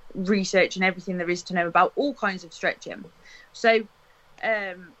research and everything there is to know about all kinds of stretching. So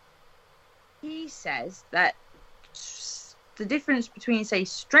he says that the difference between, say,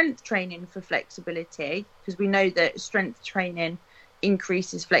 strength training for flexibility, because we know that strength training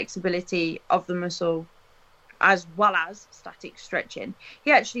increases flexibility of the muscle as well as static stretching.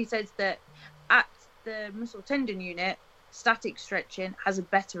 He actually says that at the muscle tendon unit, static stretching has a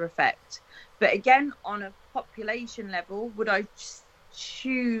better effect. But again, on a population level, would I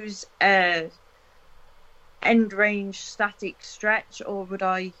choose a end range static stretch or would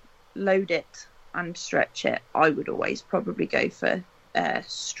I load it and stretch it? I would always probably go for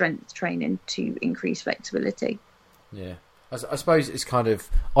strength training to increase flexibility. Yeah. I suppose it's kind of,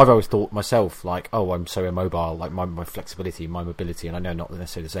 I've always thought myself like, I'm so immobile, like my flexibility, my mobility, and I know not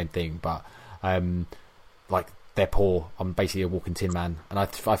necessarily the same thing, but like they're poor. I'm basically a walking tin man, and I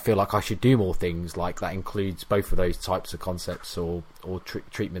feel like I should do more things like that includes both of those types of concepts or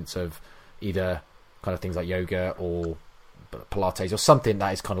treatments of either kind of things like yoga or Pilates or something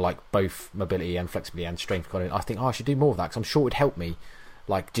that is kind of like both mobility and flexibility and strength kind of. I think I should do more of that because I'm sure it would help me,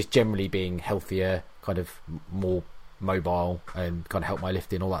 like just generally being healthier, kind of more mobile and kind of help my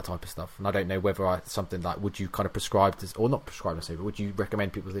lifting, all that type of stuff. And I don't know whether something like would you kind of prescribe this or not prescribe this, but would you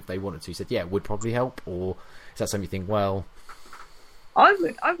recommend people if they wanted to? You said it would probably help, or is that something you think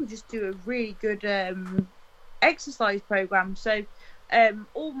I would just do a really good exercise program. So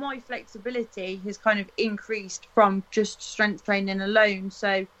all my flexibility has kind of increased from just strength training alone.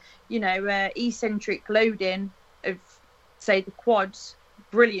 So, you know, eccentric loading of, say, the quads,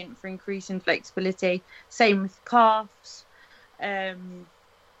 brilliant for increasing flexibility. Same with calves. You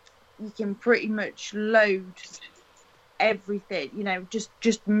can pretty much load everything, you know,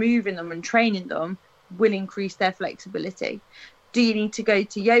 just moving them and training them will increase their flexibility. Do you need to go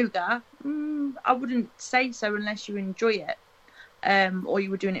to yoga? I wouldn't say so unless you enjoy it. Or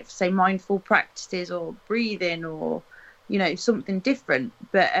you were doing it for, say, mindful practices or breathing or, you know, something different.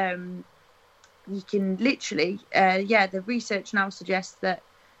 But you can literally, the research now suggests that,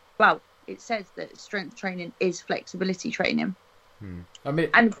 well, it says that strength training is flexibility training. I mean,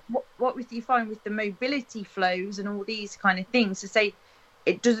 and what do you find with the mobility flows and all these kind of things? To say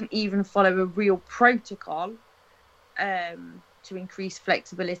it doesn't even follow a real protocol to increase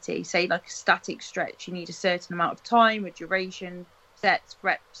flexibility. Say, like a static stretch, you need a certain amount of time, a duration, sets,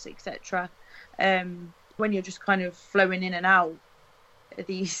 reps, etc. When you're just kind of flowing in and out of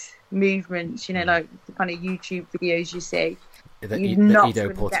these movements, you know, like the kind of YouTube videos you see, the not Ido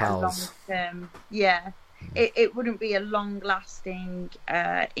really Portals. It wouldn't be a long-lasting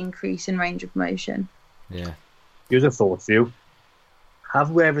increase in range of motion. Yeah. Here's a thought for you. Have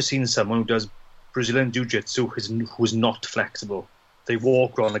we ever seen someone who does Brazilian Jiu-Jitsu who's not flexible? They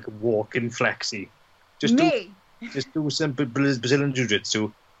walk around like a walking flexi. Just do some Brazilian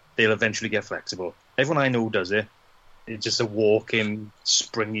Jiu-Jitsu, they'll eventually get flexible. Everyone I know who does it, it's just a walking,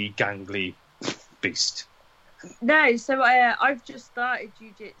 springy, gangly beast. No, so I've just started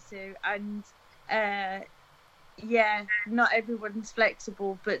Jiu-Jitsu and... not everyone's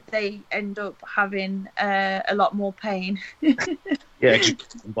flexible, but they end up having a lot more pain. Yeah,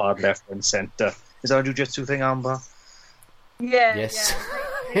 armbar left and centre. Is that a jiu-jitsu thing, armbar? Yeah, yes.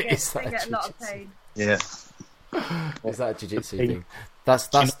 They get a lot of pain. Yeah. Is that a jiu-jitsu thing?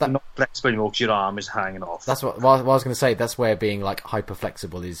 That's not flexible anymore because your arm is hanging off. That's what I was going to say. That's where being like hyper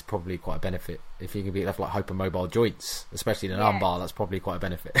flexible is probably quite a benefit. If you can be left like hypermobile joints, especially in an armbar, that's probably quite a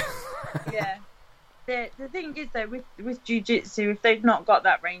benefit. Yeah. The thing is though, with jiu-jitsu, if they've not got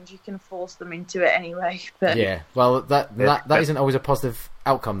that range, you can force them into it anyway. But yeah, well, that isn't always a positive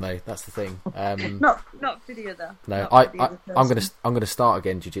outcome though. That's the thing. Not for the other. No, I'm gonna start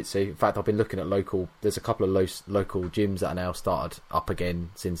again jiu-jitsu. In fact, I've been looking at there's a couple of local gyms that are now started up again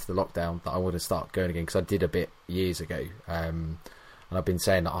since the lockdown that I want to start going again because I did a bit years ago. And I've been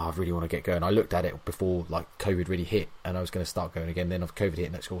saying that I really want to get going. I looked at it before like COVID really hit, and I was going to start going again. Then COVID hit,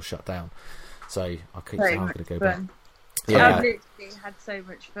 and it's all shut down. So I'm going to go back. Yeah, I've literally had so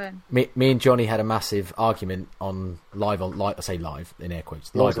much fun. Me and Johnny had a massive argument live on the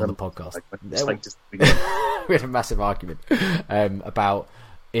podcast. We had a massive argument about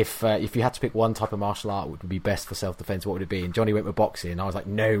if you had to pick one type of martial art would be best for self-defense, what would it be? And Johnny went with boxing, and I was like,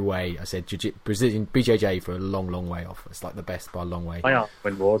 no way. I said Brazilian BJJ for a long, long way off. It's like the best by a long way. My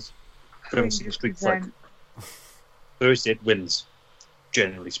argument was Street Fighter. First it wins.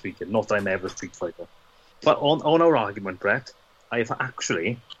 Generally speaking, not that I'm ever a Street Fighter. But on our argument, Brett, I'm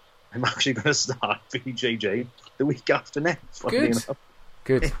actually going to start BJJ the week after next.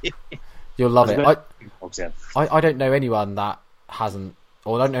 Good. You'll love it. I don't know anyone that hasn't,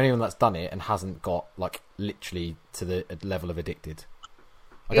 or I don't know anyone that's done it and hasn't got like literally to the level of addicted.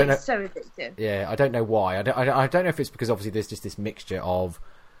 It's so addictive. Yeah, I don't know why. I don't know if it's because obviously there's just this mixture of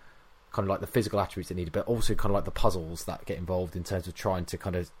kind of like the physical attributes they need, but also kind of like the puzzles that get involved in terms of trying to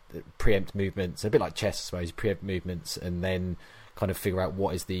kind of preempt movements, a bit like chess, I suppose, preempt movements and then kind of figure out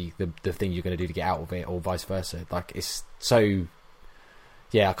what is the thing you're going to do to get out of it, or vice versa. Like it's so,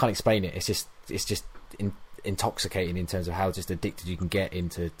 yeah, I can't explain it. It's just intoxicating in terms of how just addicted you can get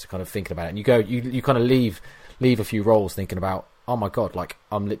into kind of thinking about it. And you kind of leave a few roles thinking about, oh my god, like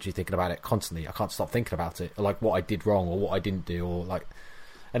I'm literally thinking about it constantly. I can't stop thinking about it, or like what I did wrong or what I didn't do, or like.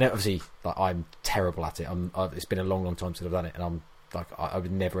 And obviously, like, I'm terrible at it. It's been a long, long time since I've done it, and I'm like, I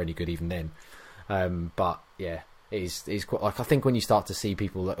was never any good even then. But yeah, it is quite like I think when you start to see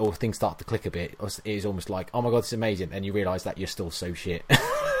people or things start to click a bit, it is almost like, oh my god, it's amazing, and you realise that you're still so shit.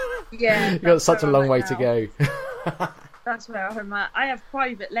 Yeah, you've got such a long way to go. That's where I'm at. I have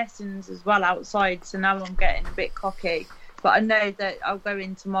private lessons as well outside, so now I'm getting a bit cocky. But I know that I'll go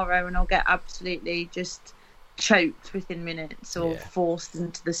in tomorrow and I'll get absolutely just choked within minutes, or forced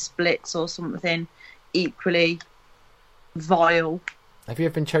into the splits or something equally vile. Have you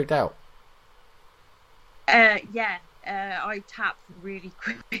ever been choked out? I tap really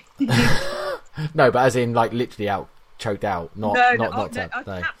quickly. No, but as in like literally out choked out. Not knocked out.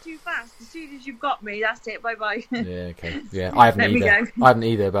 I tap too fast. As soon as you've got me, that's it. Bye bye. Yeah, okay. Yeah, I haven't Let me either. go. I haven't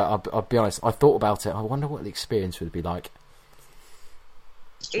either, but I'll be honest. I thought about it. I wonder what the experience would be like.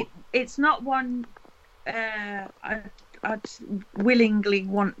 It's not one I'd willingly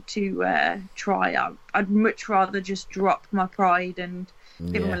want to try. I'd much rather just drop my pride and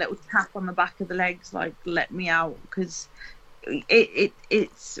give him a little tap on the back of the legs, like let me out, because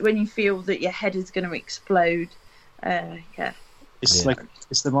it's when you feel that your head is going to explode. It's like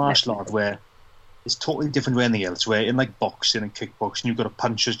it's the martial art where it's totally different than anything else. Where in like boxing and kickboxing, you've got a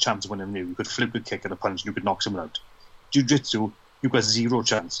puncher's chance of winning. You could flip a kick and a punch, and you could knock someone out. Jiu-jitsu, you've got zero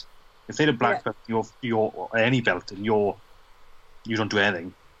chance. If they're a black belt, you're any belt, and you don't do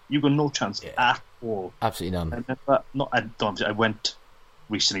anything, you've got no chance at all. Absolutely none. I went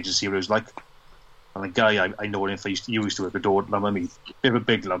recently to see what it was like. And the guy I know him, you used to work a door lump of me, bit of a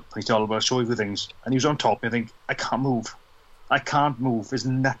big lump. He told me, I'll show you the things. And he was on top, and I think, I can't move. There's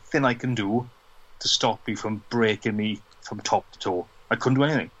nothing I can do to stop me from breaking me from top to toe. I couldn't do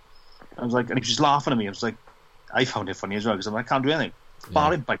anything. I was like, and he was just laughing at me. I was like, I found it funny as well, because I'm like, I can't do anything.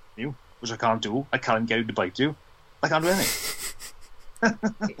 Bar him biting you, which I can't do. I can't get him to bite you. I can't do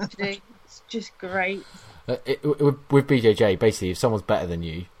anything. It's just great. With BJJ, basically, if someone's better than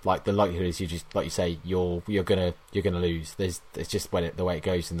you, like the likelihood is you just, like you say, you're gonna lose. It's just the way it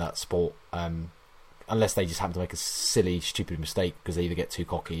goes in that sport. Unless they just happen to make a silly, stupid mistake because they either get too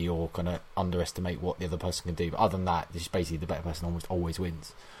cocky or kind of underestimate what the other person can do. But other than that, it's basically the better person almost always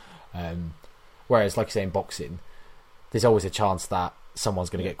wins. Whereas, like you say, in boxing, there's always a chance that someone's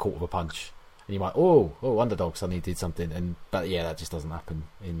going to get caught with a punch, and you might underdog suddenly did something, but that just doesn't happen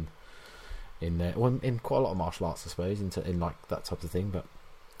in quite a lot of martial arts, I suppose, in like that type of thing. But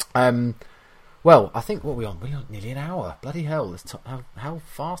well, I think what we're on nearly an hour. Bloody hell! How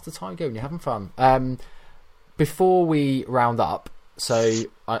fast the time going? You're having fun. Before we round up, so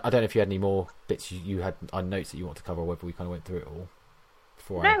I don't know if you had any more bits you had on notes that you want to cover, or whether we kind of went through it all.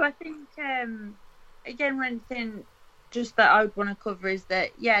 I think again, one thing just that I would want to cover is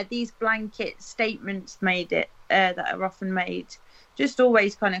that these blanket statements that are often made, just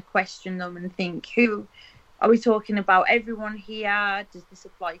always kind of question them and think, who are we talking about? Everyone here? Does this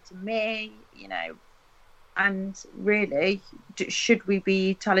apply to me? And really, should we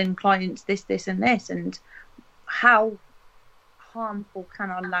be telling clients this, and this? And how harmful can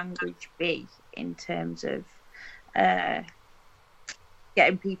our language be in terms of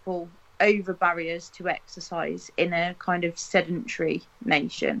getting people over barriers to exercise in a kind of sedentary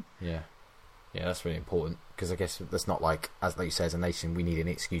nation? Yeah, that's really important, because I guess that's not like you say, as a nation, we need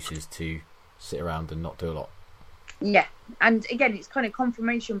any excuses to sit around and not do a lot. Yeah, and again, it's kind of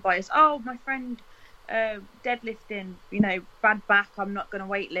confirmation bias. Oh, my friend deadlifting, bad back, I'm not going to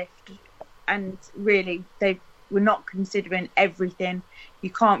weightlift. And really, we're not considering everything. You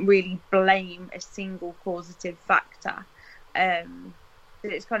can't really blame a single causative factor. So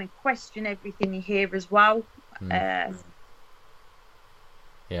it's kind of question everything you hear as well. Yeah,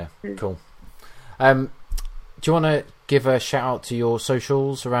 cool. Do you want to give a shout out to your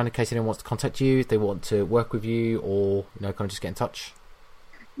socials around in case anyone wants to contact you, if they want to work with you, or kind of just get in touch?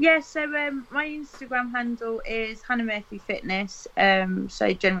 Yeah, so my Instagram handle is Hannah Murphy Fitness.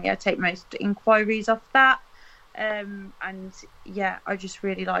 So generally I take most inquiries off that. And I just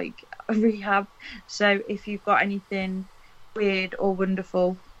really like rehab. So if you've got anything weird or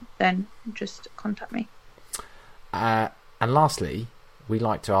wonderful, then just contact me. And lastly, we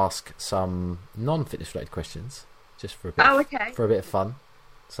like to ask some non-fitness related questions, just for a bit. For a bit of fun.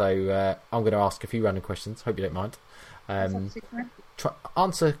 So I'm going to ask a few random questions. Hope you don't mind.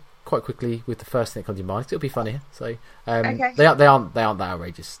 Answer quite quickly with the first thing that comes to your mind. It'll be funny. So they aren't that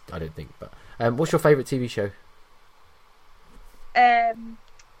outrageous, I don't think. But what's your favourite TV show?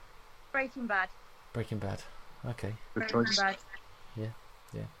 Breaking Bad. Breaking Bad. Okay. Breaking Bad. Yeah.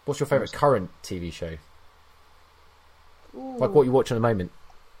 What's your favourite current TV show? Ooh. Like what you watch at the moment?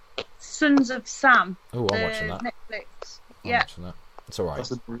 Sons of Sam. Oh, I'm watching that. Netflix. I'm watching that. It's alright. That's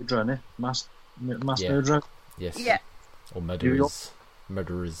the murderer, mass murderer. Yes. Yeah. Or murderers.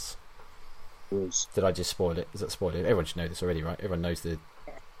 Murderers. Did I just spoil it? Is that spoiled? Everyone should know this already, right? Everyone knows the.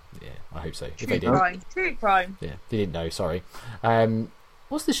 Yeah, I hope so. If they did. True crime. Yeah, they didn't know. Sorry.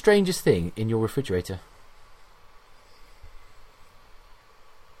 What's the strangest thing in your refrigerator?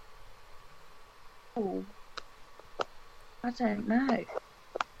 Oh, I don't know.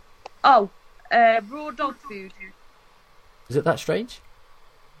 Oh, raw dog food. Is it that strange?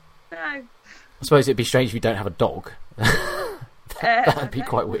 No. I suppose it'd be strange if you don't have a dog. That'd be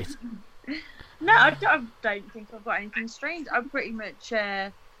quite weird. No, I don't think I've got anything strange. I'm pretty much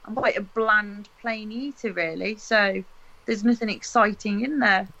I'm quite a bland, plain eater, really. So there's nothing exciting in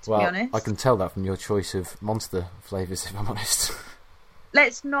there, to be honest. I can tell that from your choice of Monster flavours, if I'm honest.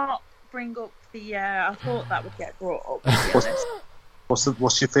 Let's not bring up the. I thought that would get brought up. To be honest.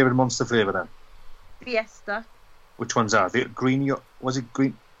 What's your favourite Monster flavour then? Fiesta. Which ones are the green? Was it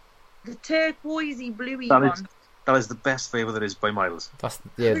green? The turquoisey, bluey one. That is the best flavour there is by miles. That's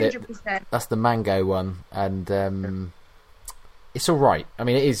 100%. That's the mango one, and it's all right. I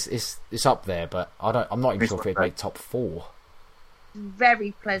mean, it's up there, but I'm not even sure if it'd make top 4.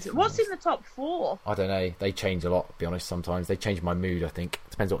 Very pleasant. What's in the top 4? I don't know. They change a lot, to be honest. Sometimes they change my mood. I think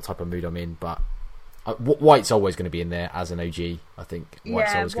depends what type of mood I'm in, but white's always going to be in there as an OG. I think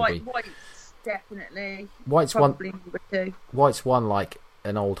white's always going to be. White's definitely. White's probably number 2. White's one like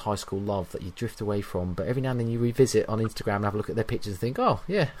an old high school love that you drift away from, but every now and then you revisit on Instagram and have a look at their pictures and think, oh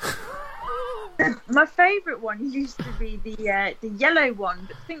yeah. My favourite one used to be the yellow one,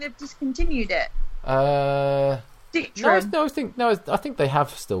 but I think they've discontinued it. Citron. I think they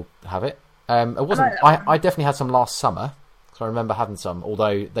still have it. It wasn't. I definitely had some last summer, so I remember having some.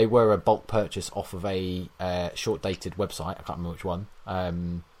 Although they were a bulk purchase off of a short dated website, I can't remember which one.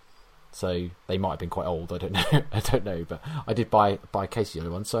 So they might have been quite old. I don't know. I don't know, but I did buy a case of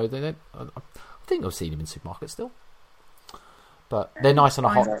yellow one. So I think I've seen them in supermarkets still. But they're nice on a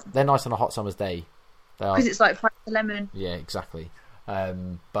hot summer's day. Because it's like lemon. Yeah, exactly.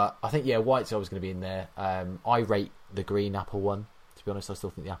 But I think white's always going to be in there. I rate the green apple one. To be honest, I still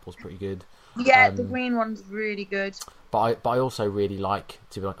think the apple's pretty good. Yeah, the green one's really good. But I also really like,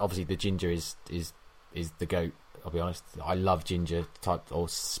 to be honest, obviously the ginger is the goat. I'll be honest. I love ginger type or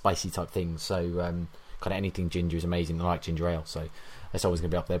spicy type things. So kind of anything ginger is amazing. I like ginger ale, so that's always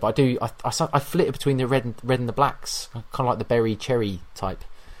going to be up there. But I flit between the red and the blacks. I kind of like the berry cherry type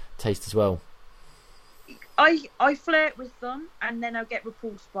taste as well. I flirt with them and then I'll get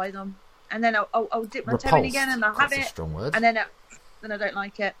repulsed by them, and then I'll dip my toe in again and I'll have it. That's a strong word. And then I don't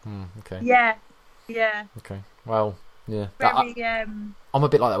like it. Okay. Yeah. Okay. Well, yeah. I'm a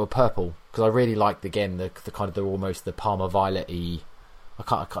bit like that with purple because I really like the kind of almost the Parma violet-y. I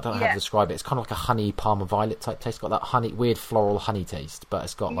don't know how to describe it. It's kind of like a honey Parma violet type taste. It's got that weird floral honey taste, but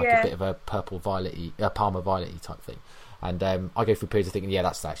it's got like a bit of a purple violet-y, Parma violet-y type thing. And I go through periods of thinking, yeah,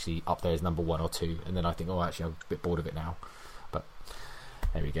 that's actually up there as number 1 or 2, and then I think, oh, actually, I'm a bit bored of it now. But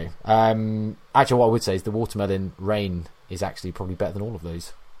there we go. Actually, what I would say is the watermelon rain is actually probably better than all of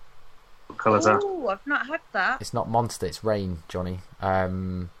those. What colour's that? Oh, I've not had that. It's not Monster, it's Rain, Johnny. I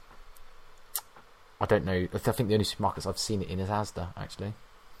don't know. I think the only supermarkets I've seen it in is Asda, actually.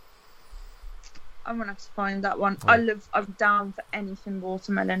 I'm gonna have to find that one. Oh. I'm down for anything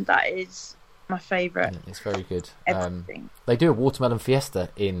watermelon. That is my favourite. It's very good. Everything. They do a watermelon fiesta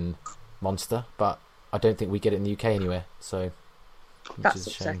in Monster, but I don't think we get it in the UK anywhere. So that's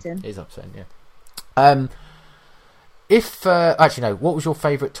upsetting. It is upsetting, yeah. Actually no, what was your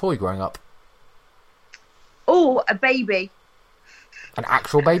favourite toy growing up? Oh, a baby. An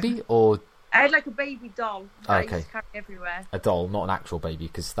actual baby, or I had like a baby doll that I used to carry everywhere. A doll, not an actual baby,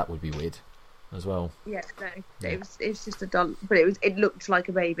 because that would be weird as well. Yeah, no, it was just a doll, but it looked like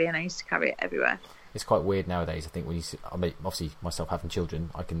a baby, and I used to carry it everywhere. It's quite weird nowadays. I think when you see, I mean, obviously myself having children,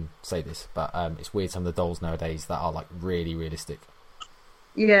 I can say this, but it's weird some of the dolls nowadays that are like really realistic.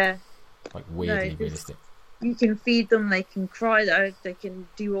 Yeah, like weirdly realistic. You can feed them, they can cry, they can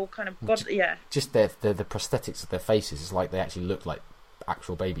do all kind of body. Yeah, just the prosthetics of their faces. It's like they actually look like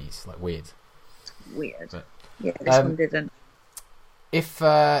actual babies. Like weird. Weird. But, yeah, this one didn't.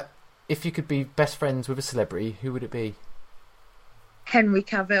 If you could be best friends with a celebrity, who would it be? Henry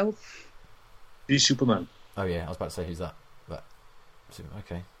Cavill. He's Superman. Oh yeah, I was about to say who's that, but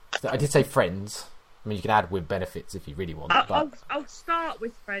okay. I did say friends. I mean, you can add with benefits if you really want. I'll start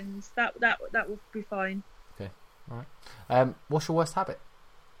with friends. That will be fine. Okay, all right. What's your worst habit?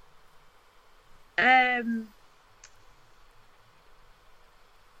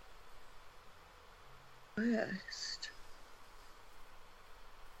 Worst.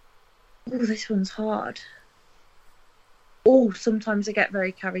 Oh, this one's hard. Oh, sometimes I get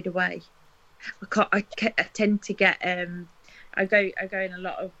very carried away. I tend to get I go in a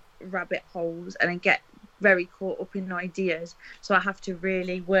lot of rabbit holes and I get very caught up in ideas, so I have to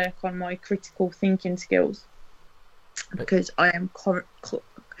really work on my critical thinking skills because I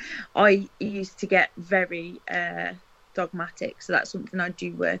used to get very dogmatic, so that's something I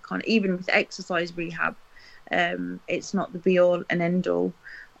do work on. Even with exercise rehab, it's not the be all and end all,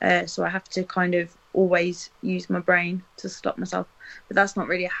 so I have to kind of always use my brain to stop myself, but that's not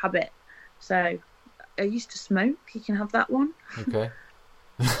really a habit. So I used to smoke. You can have that one. Okay.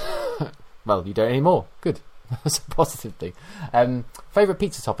 Well, you don't anymore. Good. That's a positive thing. Favourite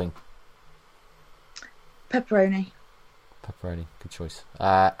pizza topping? Pepperoni. Pepperoni, good choice.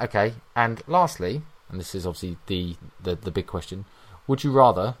 Okay, and lastly, and this is obviously the big question: would you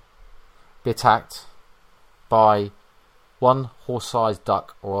rather be attacked by 1 horse-sized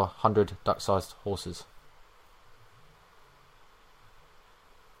duck or 100 duck-sized horses?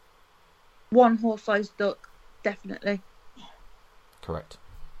 1 horse-sized duck, definitely. Correct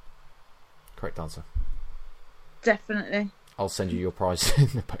answer. Definitely. I'll send you your prize in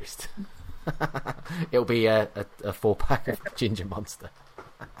the post. It'll be a 4-pack of Ginger Monster.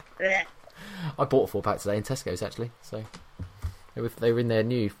 I bought a 4-pack today in Tesco's actually, so they were in their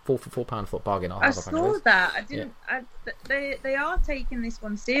new 4 for £4 thought bargain. I saw that. I didn't. Yeah. They are taking this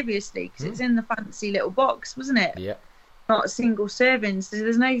one seriously because it's in the fancy little box, wasn't it? Yeah. Not a single serving. So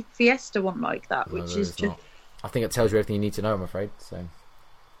there's no Fiesta one like that, which is just. Not. I think it tells you everything you need to know. I'm afraid. So.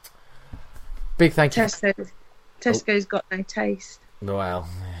 Big thank you. Tesco's got no taste. Well,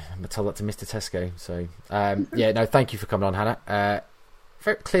 I'm gonna tell that to Mr. Tesco. So, thank you for coming on, Hannah.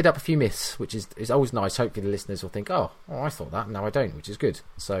 Cleared up a few myths, which is always nice. Hopefully, the listeners will think, "Oh, I thought that, now I don't," which is good.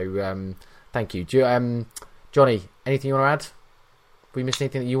 So, thank you. Johnny, anything you want to add? Have we missed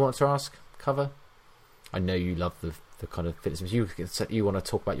anything that you want to ask, cover? I know you love the kind of fitness. You want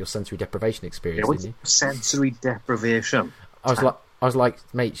to talk about your sensory deprivation experience, didn't you? Sensory deprivation. I was like,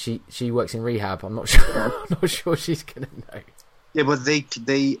 mate, she works in rehab. I'm not sure she's gonna know. Yeah, but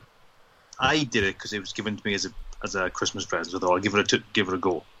I did it because it was given to me as a Christmas present. So I thought I'll give it a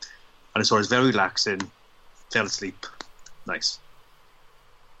go, and I saw it was very relaxing. Fell asleep, nice.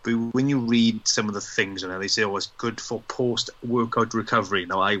 But when you read some of the things, and they say, "Oh, it's good for post-workout recovery."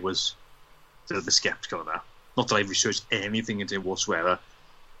 Now, I was the skeptical of that. Not that I've researched anything into it whatsoever.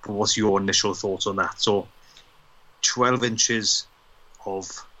 But what's your initial thoughts on that? So, 12 inches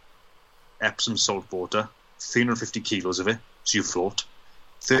of Epsom salt water, 350 kilos of it, so you float,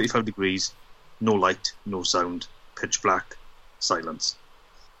 35 degrees, no light, no sound, pitch black, silence.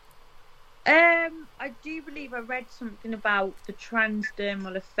 I do believe I read something about the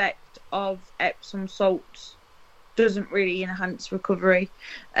transdermal effect of Epsom salts doesn't really enhance recovery.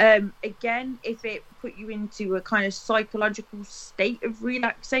 Again, if it put you into a kind of psychological state of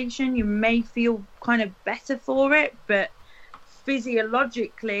relaxation, you may feel kind of better for it, but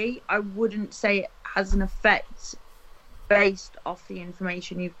physiologically, I wouldn't say it has an effect based off the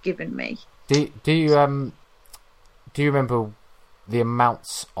information you've given me. Do you remember the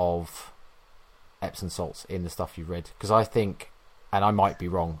amounts of Epsom salts in the stuff you've read? Because I think, and I might be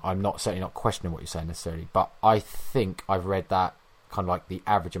wrong, I'm certainly not questioning what you're saying necessarily, but I think I've read that kind of like the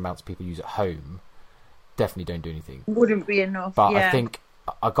average amounts people use at home definitely don't do anything. Wouldn't be enough. But yeah. I think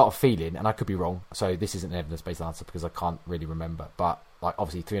I got a feeling, and I could be wrong, so this isn't an evidence-based answer because I can't really remember, but like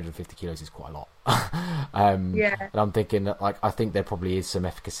obviously 350 kilos is quite a lot. Yeah. And I'm thinking that, like, I think there probably is some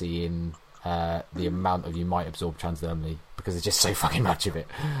efficacy in the amount of you might absorb transdermally because there's just so fucking much of it.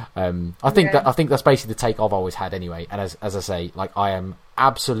 I think that's basically the take I've always had anyway. And as I say, like, I am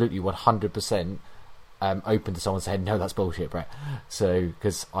absolutely 100% open to someone saying no, that's bullshit, Brett. So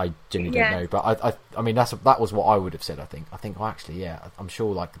because I genuinely don't know, but I mean that was what I would have said. I think well, actually, yeah, I'm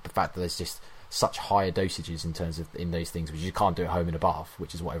sure, like, the fact that there's just such higher dosages in those things, which you can't do at home in a bath,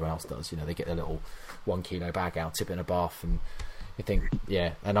 which is what everyone else does. You know, they get their little 1 kilo bag out, tip it in a bath, and you think,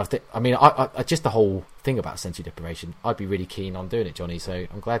 yeah. And I just the whole thing about sensory deprivation, I'd be really keen on doing it, Johnny. So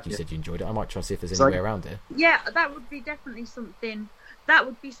I'm glad you said you enjoyed it. I might try and see if there's any way around it. Yeah, that would be definitely something. That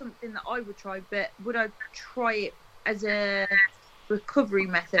would be something that I would try. But would I try it as a recovery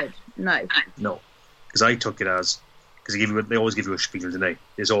method? No. No, because I took it as they always give you a spiel today.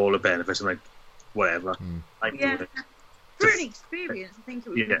 There's all the benefits and like whatever. I'm doing it. For an experience, I think it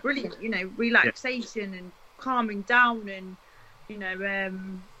would be brilliant. You know, relaxation and calming down, and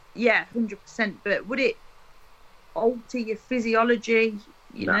 100%. But would it alter your physiology?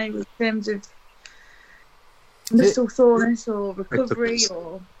 You know, in terms of muscle soreness or recovery,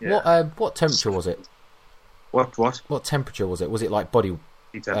 or what temperature was it? What temperature was it? Was it like body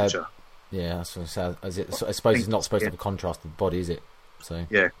temperature? Yeah, that's what I said. I suppose it's not supposed to have a contrast with the body, is it? So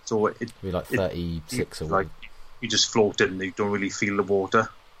yeah, so it'd be like 36 or like you just float it and you don't really feel the water.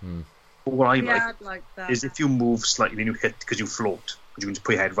 But what I'd like that is if you move slightly and you hit, because you float, you can just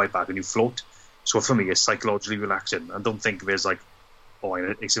put your head right back and you float. So for me, it's psychologically relaxing. I don't think of it as like,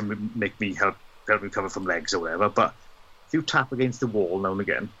 it's going to make me help recover from legs or whatever. But if you tap against the wall now and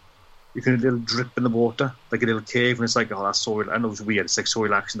again, you can a little drip in the water, like a little cave, and it's like, oh, that's so. I know it's weird. It's like so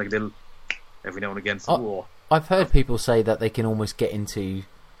relaxing, like a little every now and again. I've heard people say that they can almost get into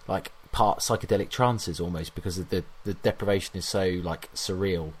like part psychedelic trances almost because of the deprivation is so like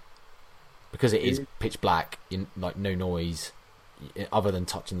surreal. because it is pitch black, like no noise other than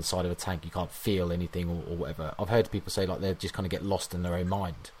touching the side of a tank. You can't feel anything or whatever. I've heard people say like they just kind of get lost in their own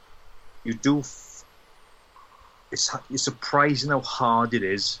mind. You do. It's surprising how hard it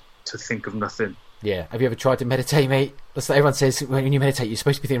is to think of nothing. Yeah. Have you ever tried to meditate, mate? That's what everyone says when you meditate. You're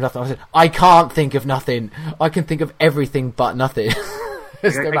supposed to be thinking of nothing. I said, I can't think of nothing. I can think of everything but nothing.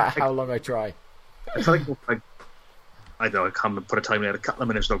 No matter how long I try. I feel like I don't know. I can't put a time in a couple of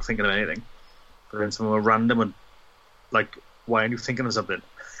minutes without thinking of anything. But then some are random and like, why aren't you thinking of something?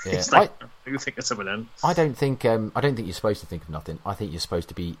 Yeah. It's like, you think of something then? I don't think you're supposed to think of nothing. I think you're supposed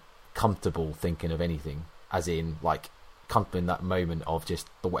to be comfortable thinking of anything, as in like comfortable in that moment of just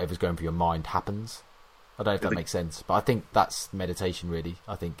whatever's going through your mind happens. I don't know if that makes sense, but I think that's meditation. Really,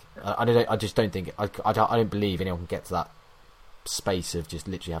 I think I just don't think I don't believe anyone can get to that space of just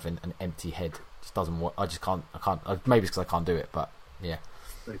literally having an empty head. It just doesn't work. I can't. Maybe it's because I can't do it, but yeah.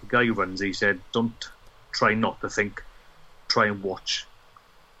 Like the guy who runs, he said, "Don't try not to think. Try and watch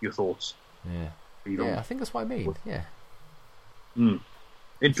your thoughts." Yeah. Yeah, I think that's what I mean. Yeah.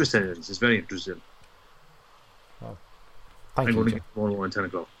 Interesting. It's very interesting. Well, I'm going to get more at 10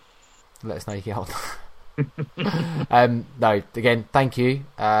 o'clock. Let us know you get on. No, again, thank you.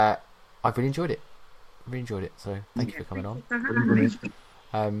 I've really enjoyed it. So thank you for coming on.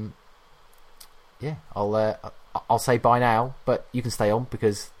 Yeah, I'll say bye now, but you can stay on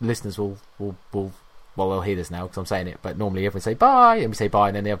because listeners will they'll hear this now because I'm saying it. But normally everyone say bye and we say bye,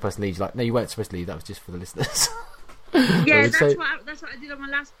 and then the other person leaves. Like, no, you weren't supposed to leave. That was just for the listeners. Yeah, that's what I did on my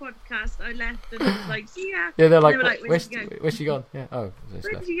last podcast. I left and I was like, see ya. Yeah, they're like, where's she gone? Yeah. Oh,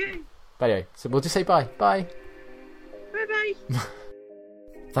 where'd she go? But anyway, so we'll just say bye. Bye. Bye.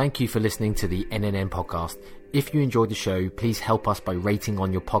 Thank you for listening to the NNN podcast. If you enjoyed the show, please help us by rating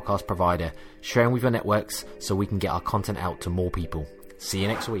on your podcast provider, sharing with your networks so we can get our content out to more people. See you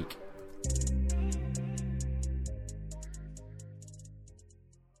next week.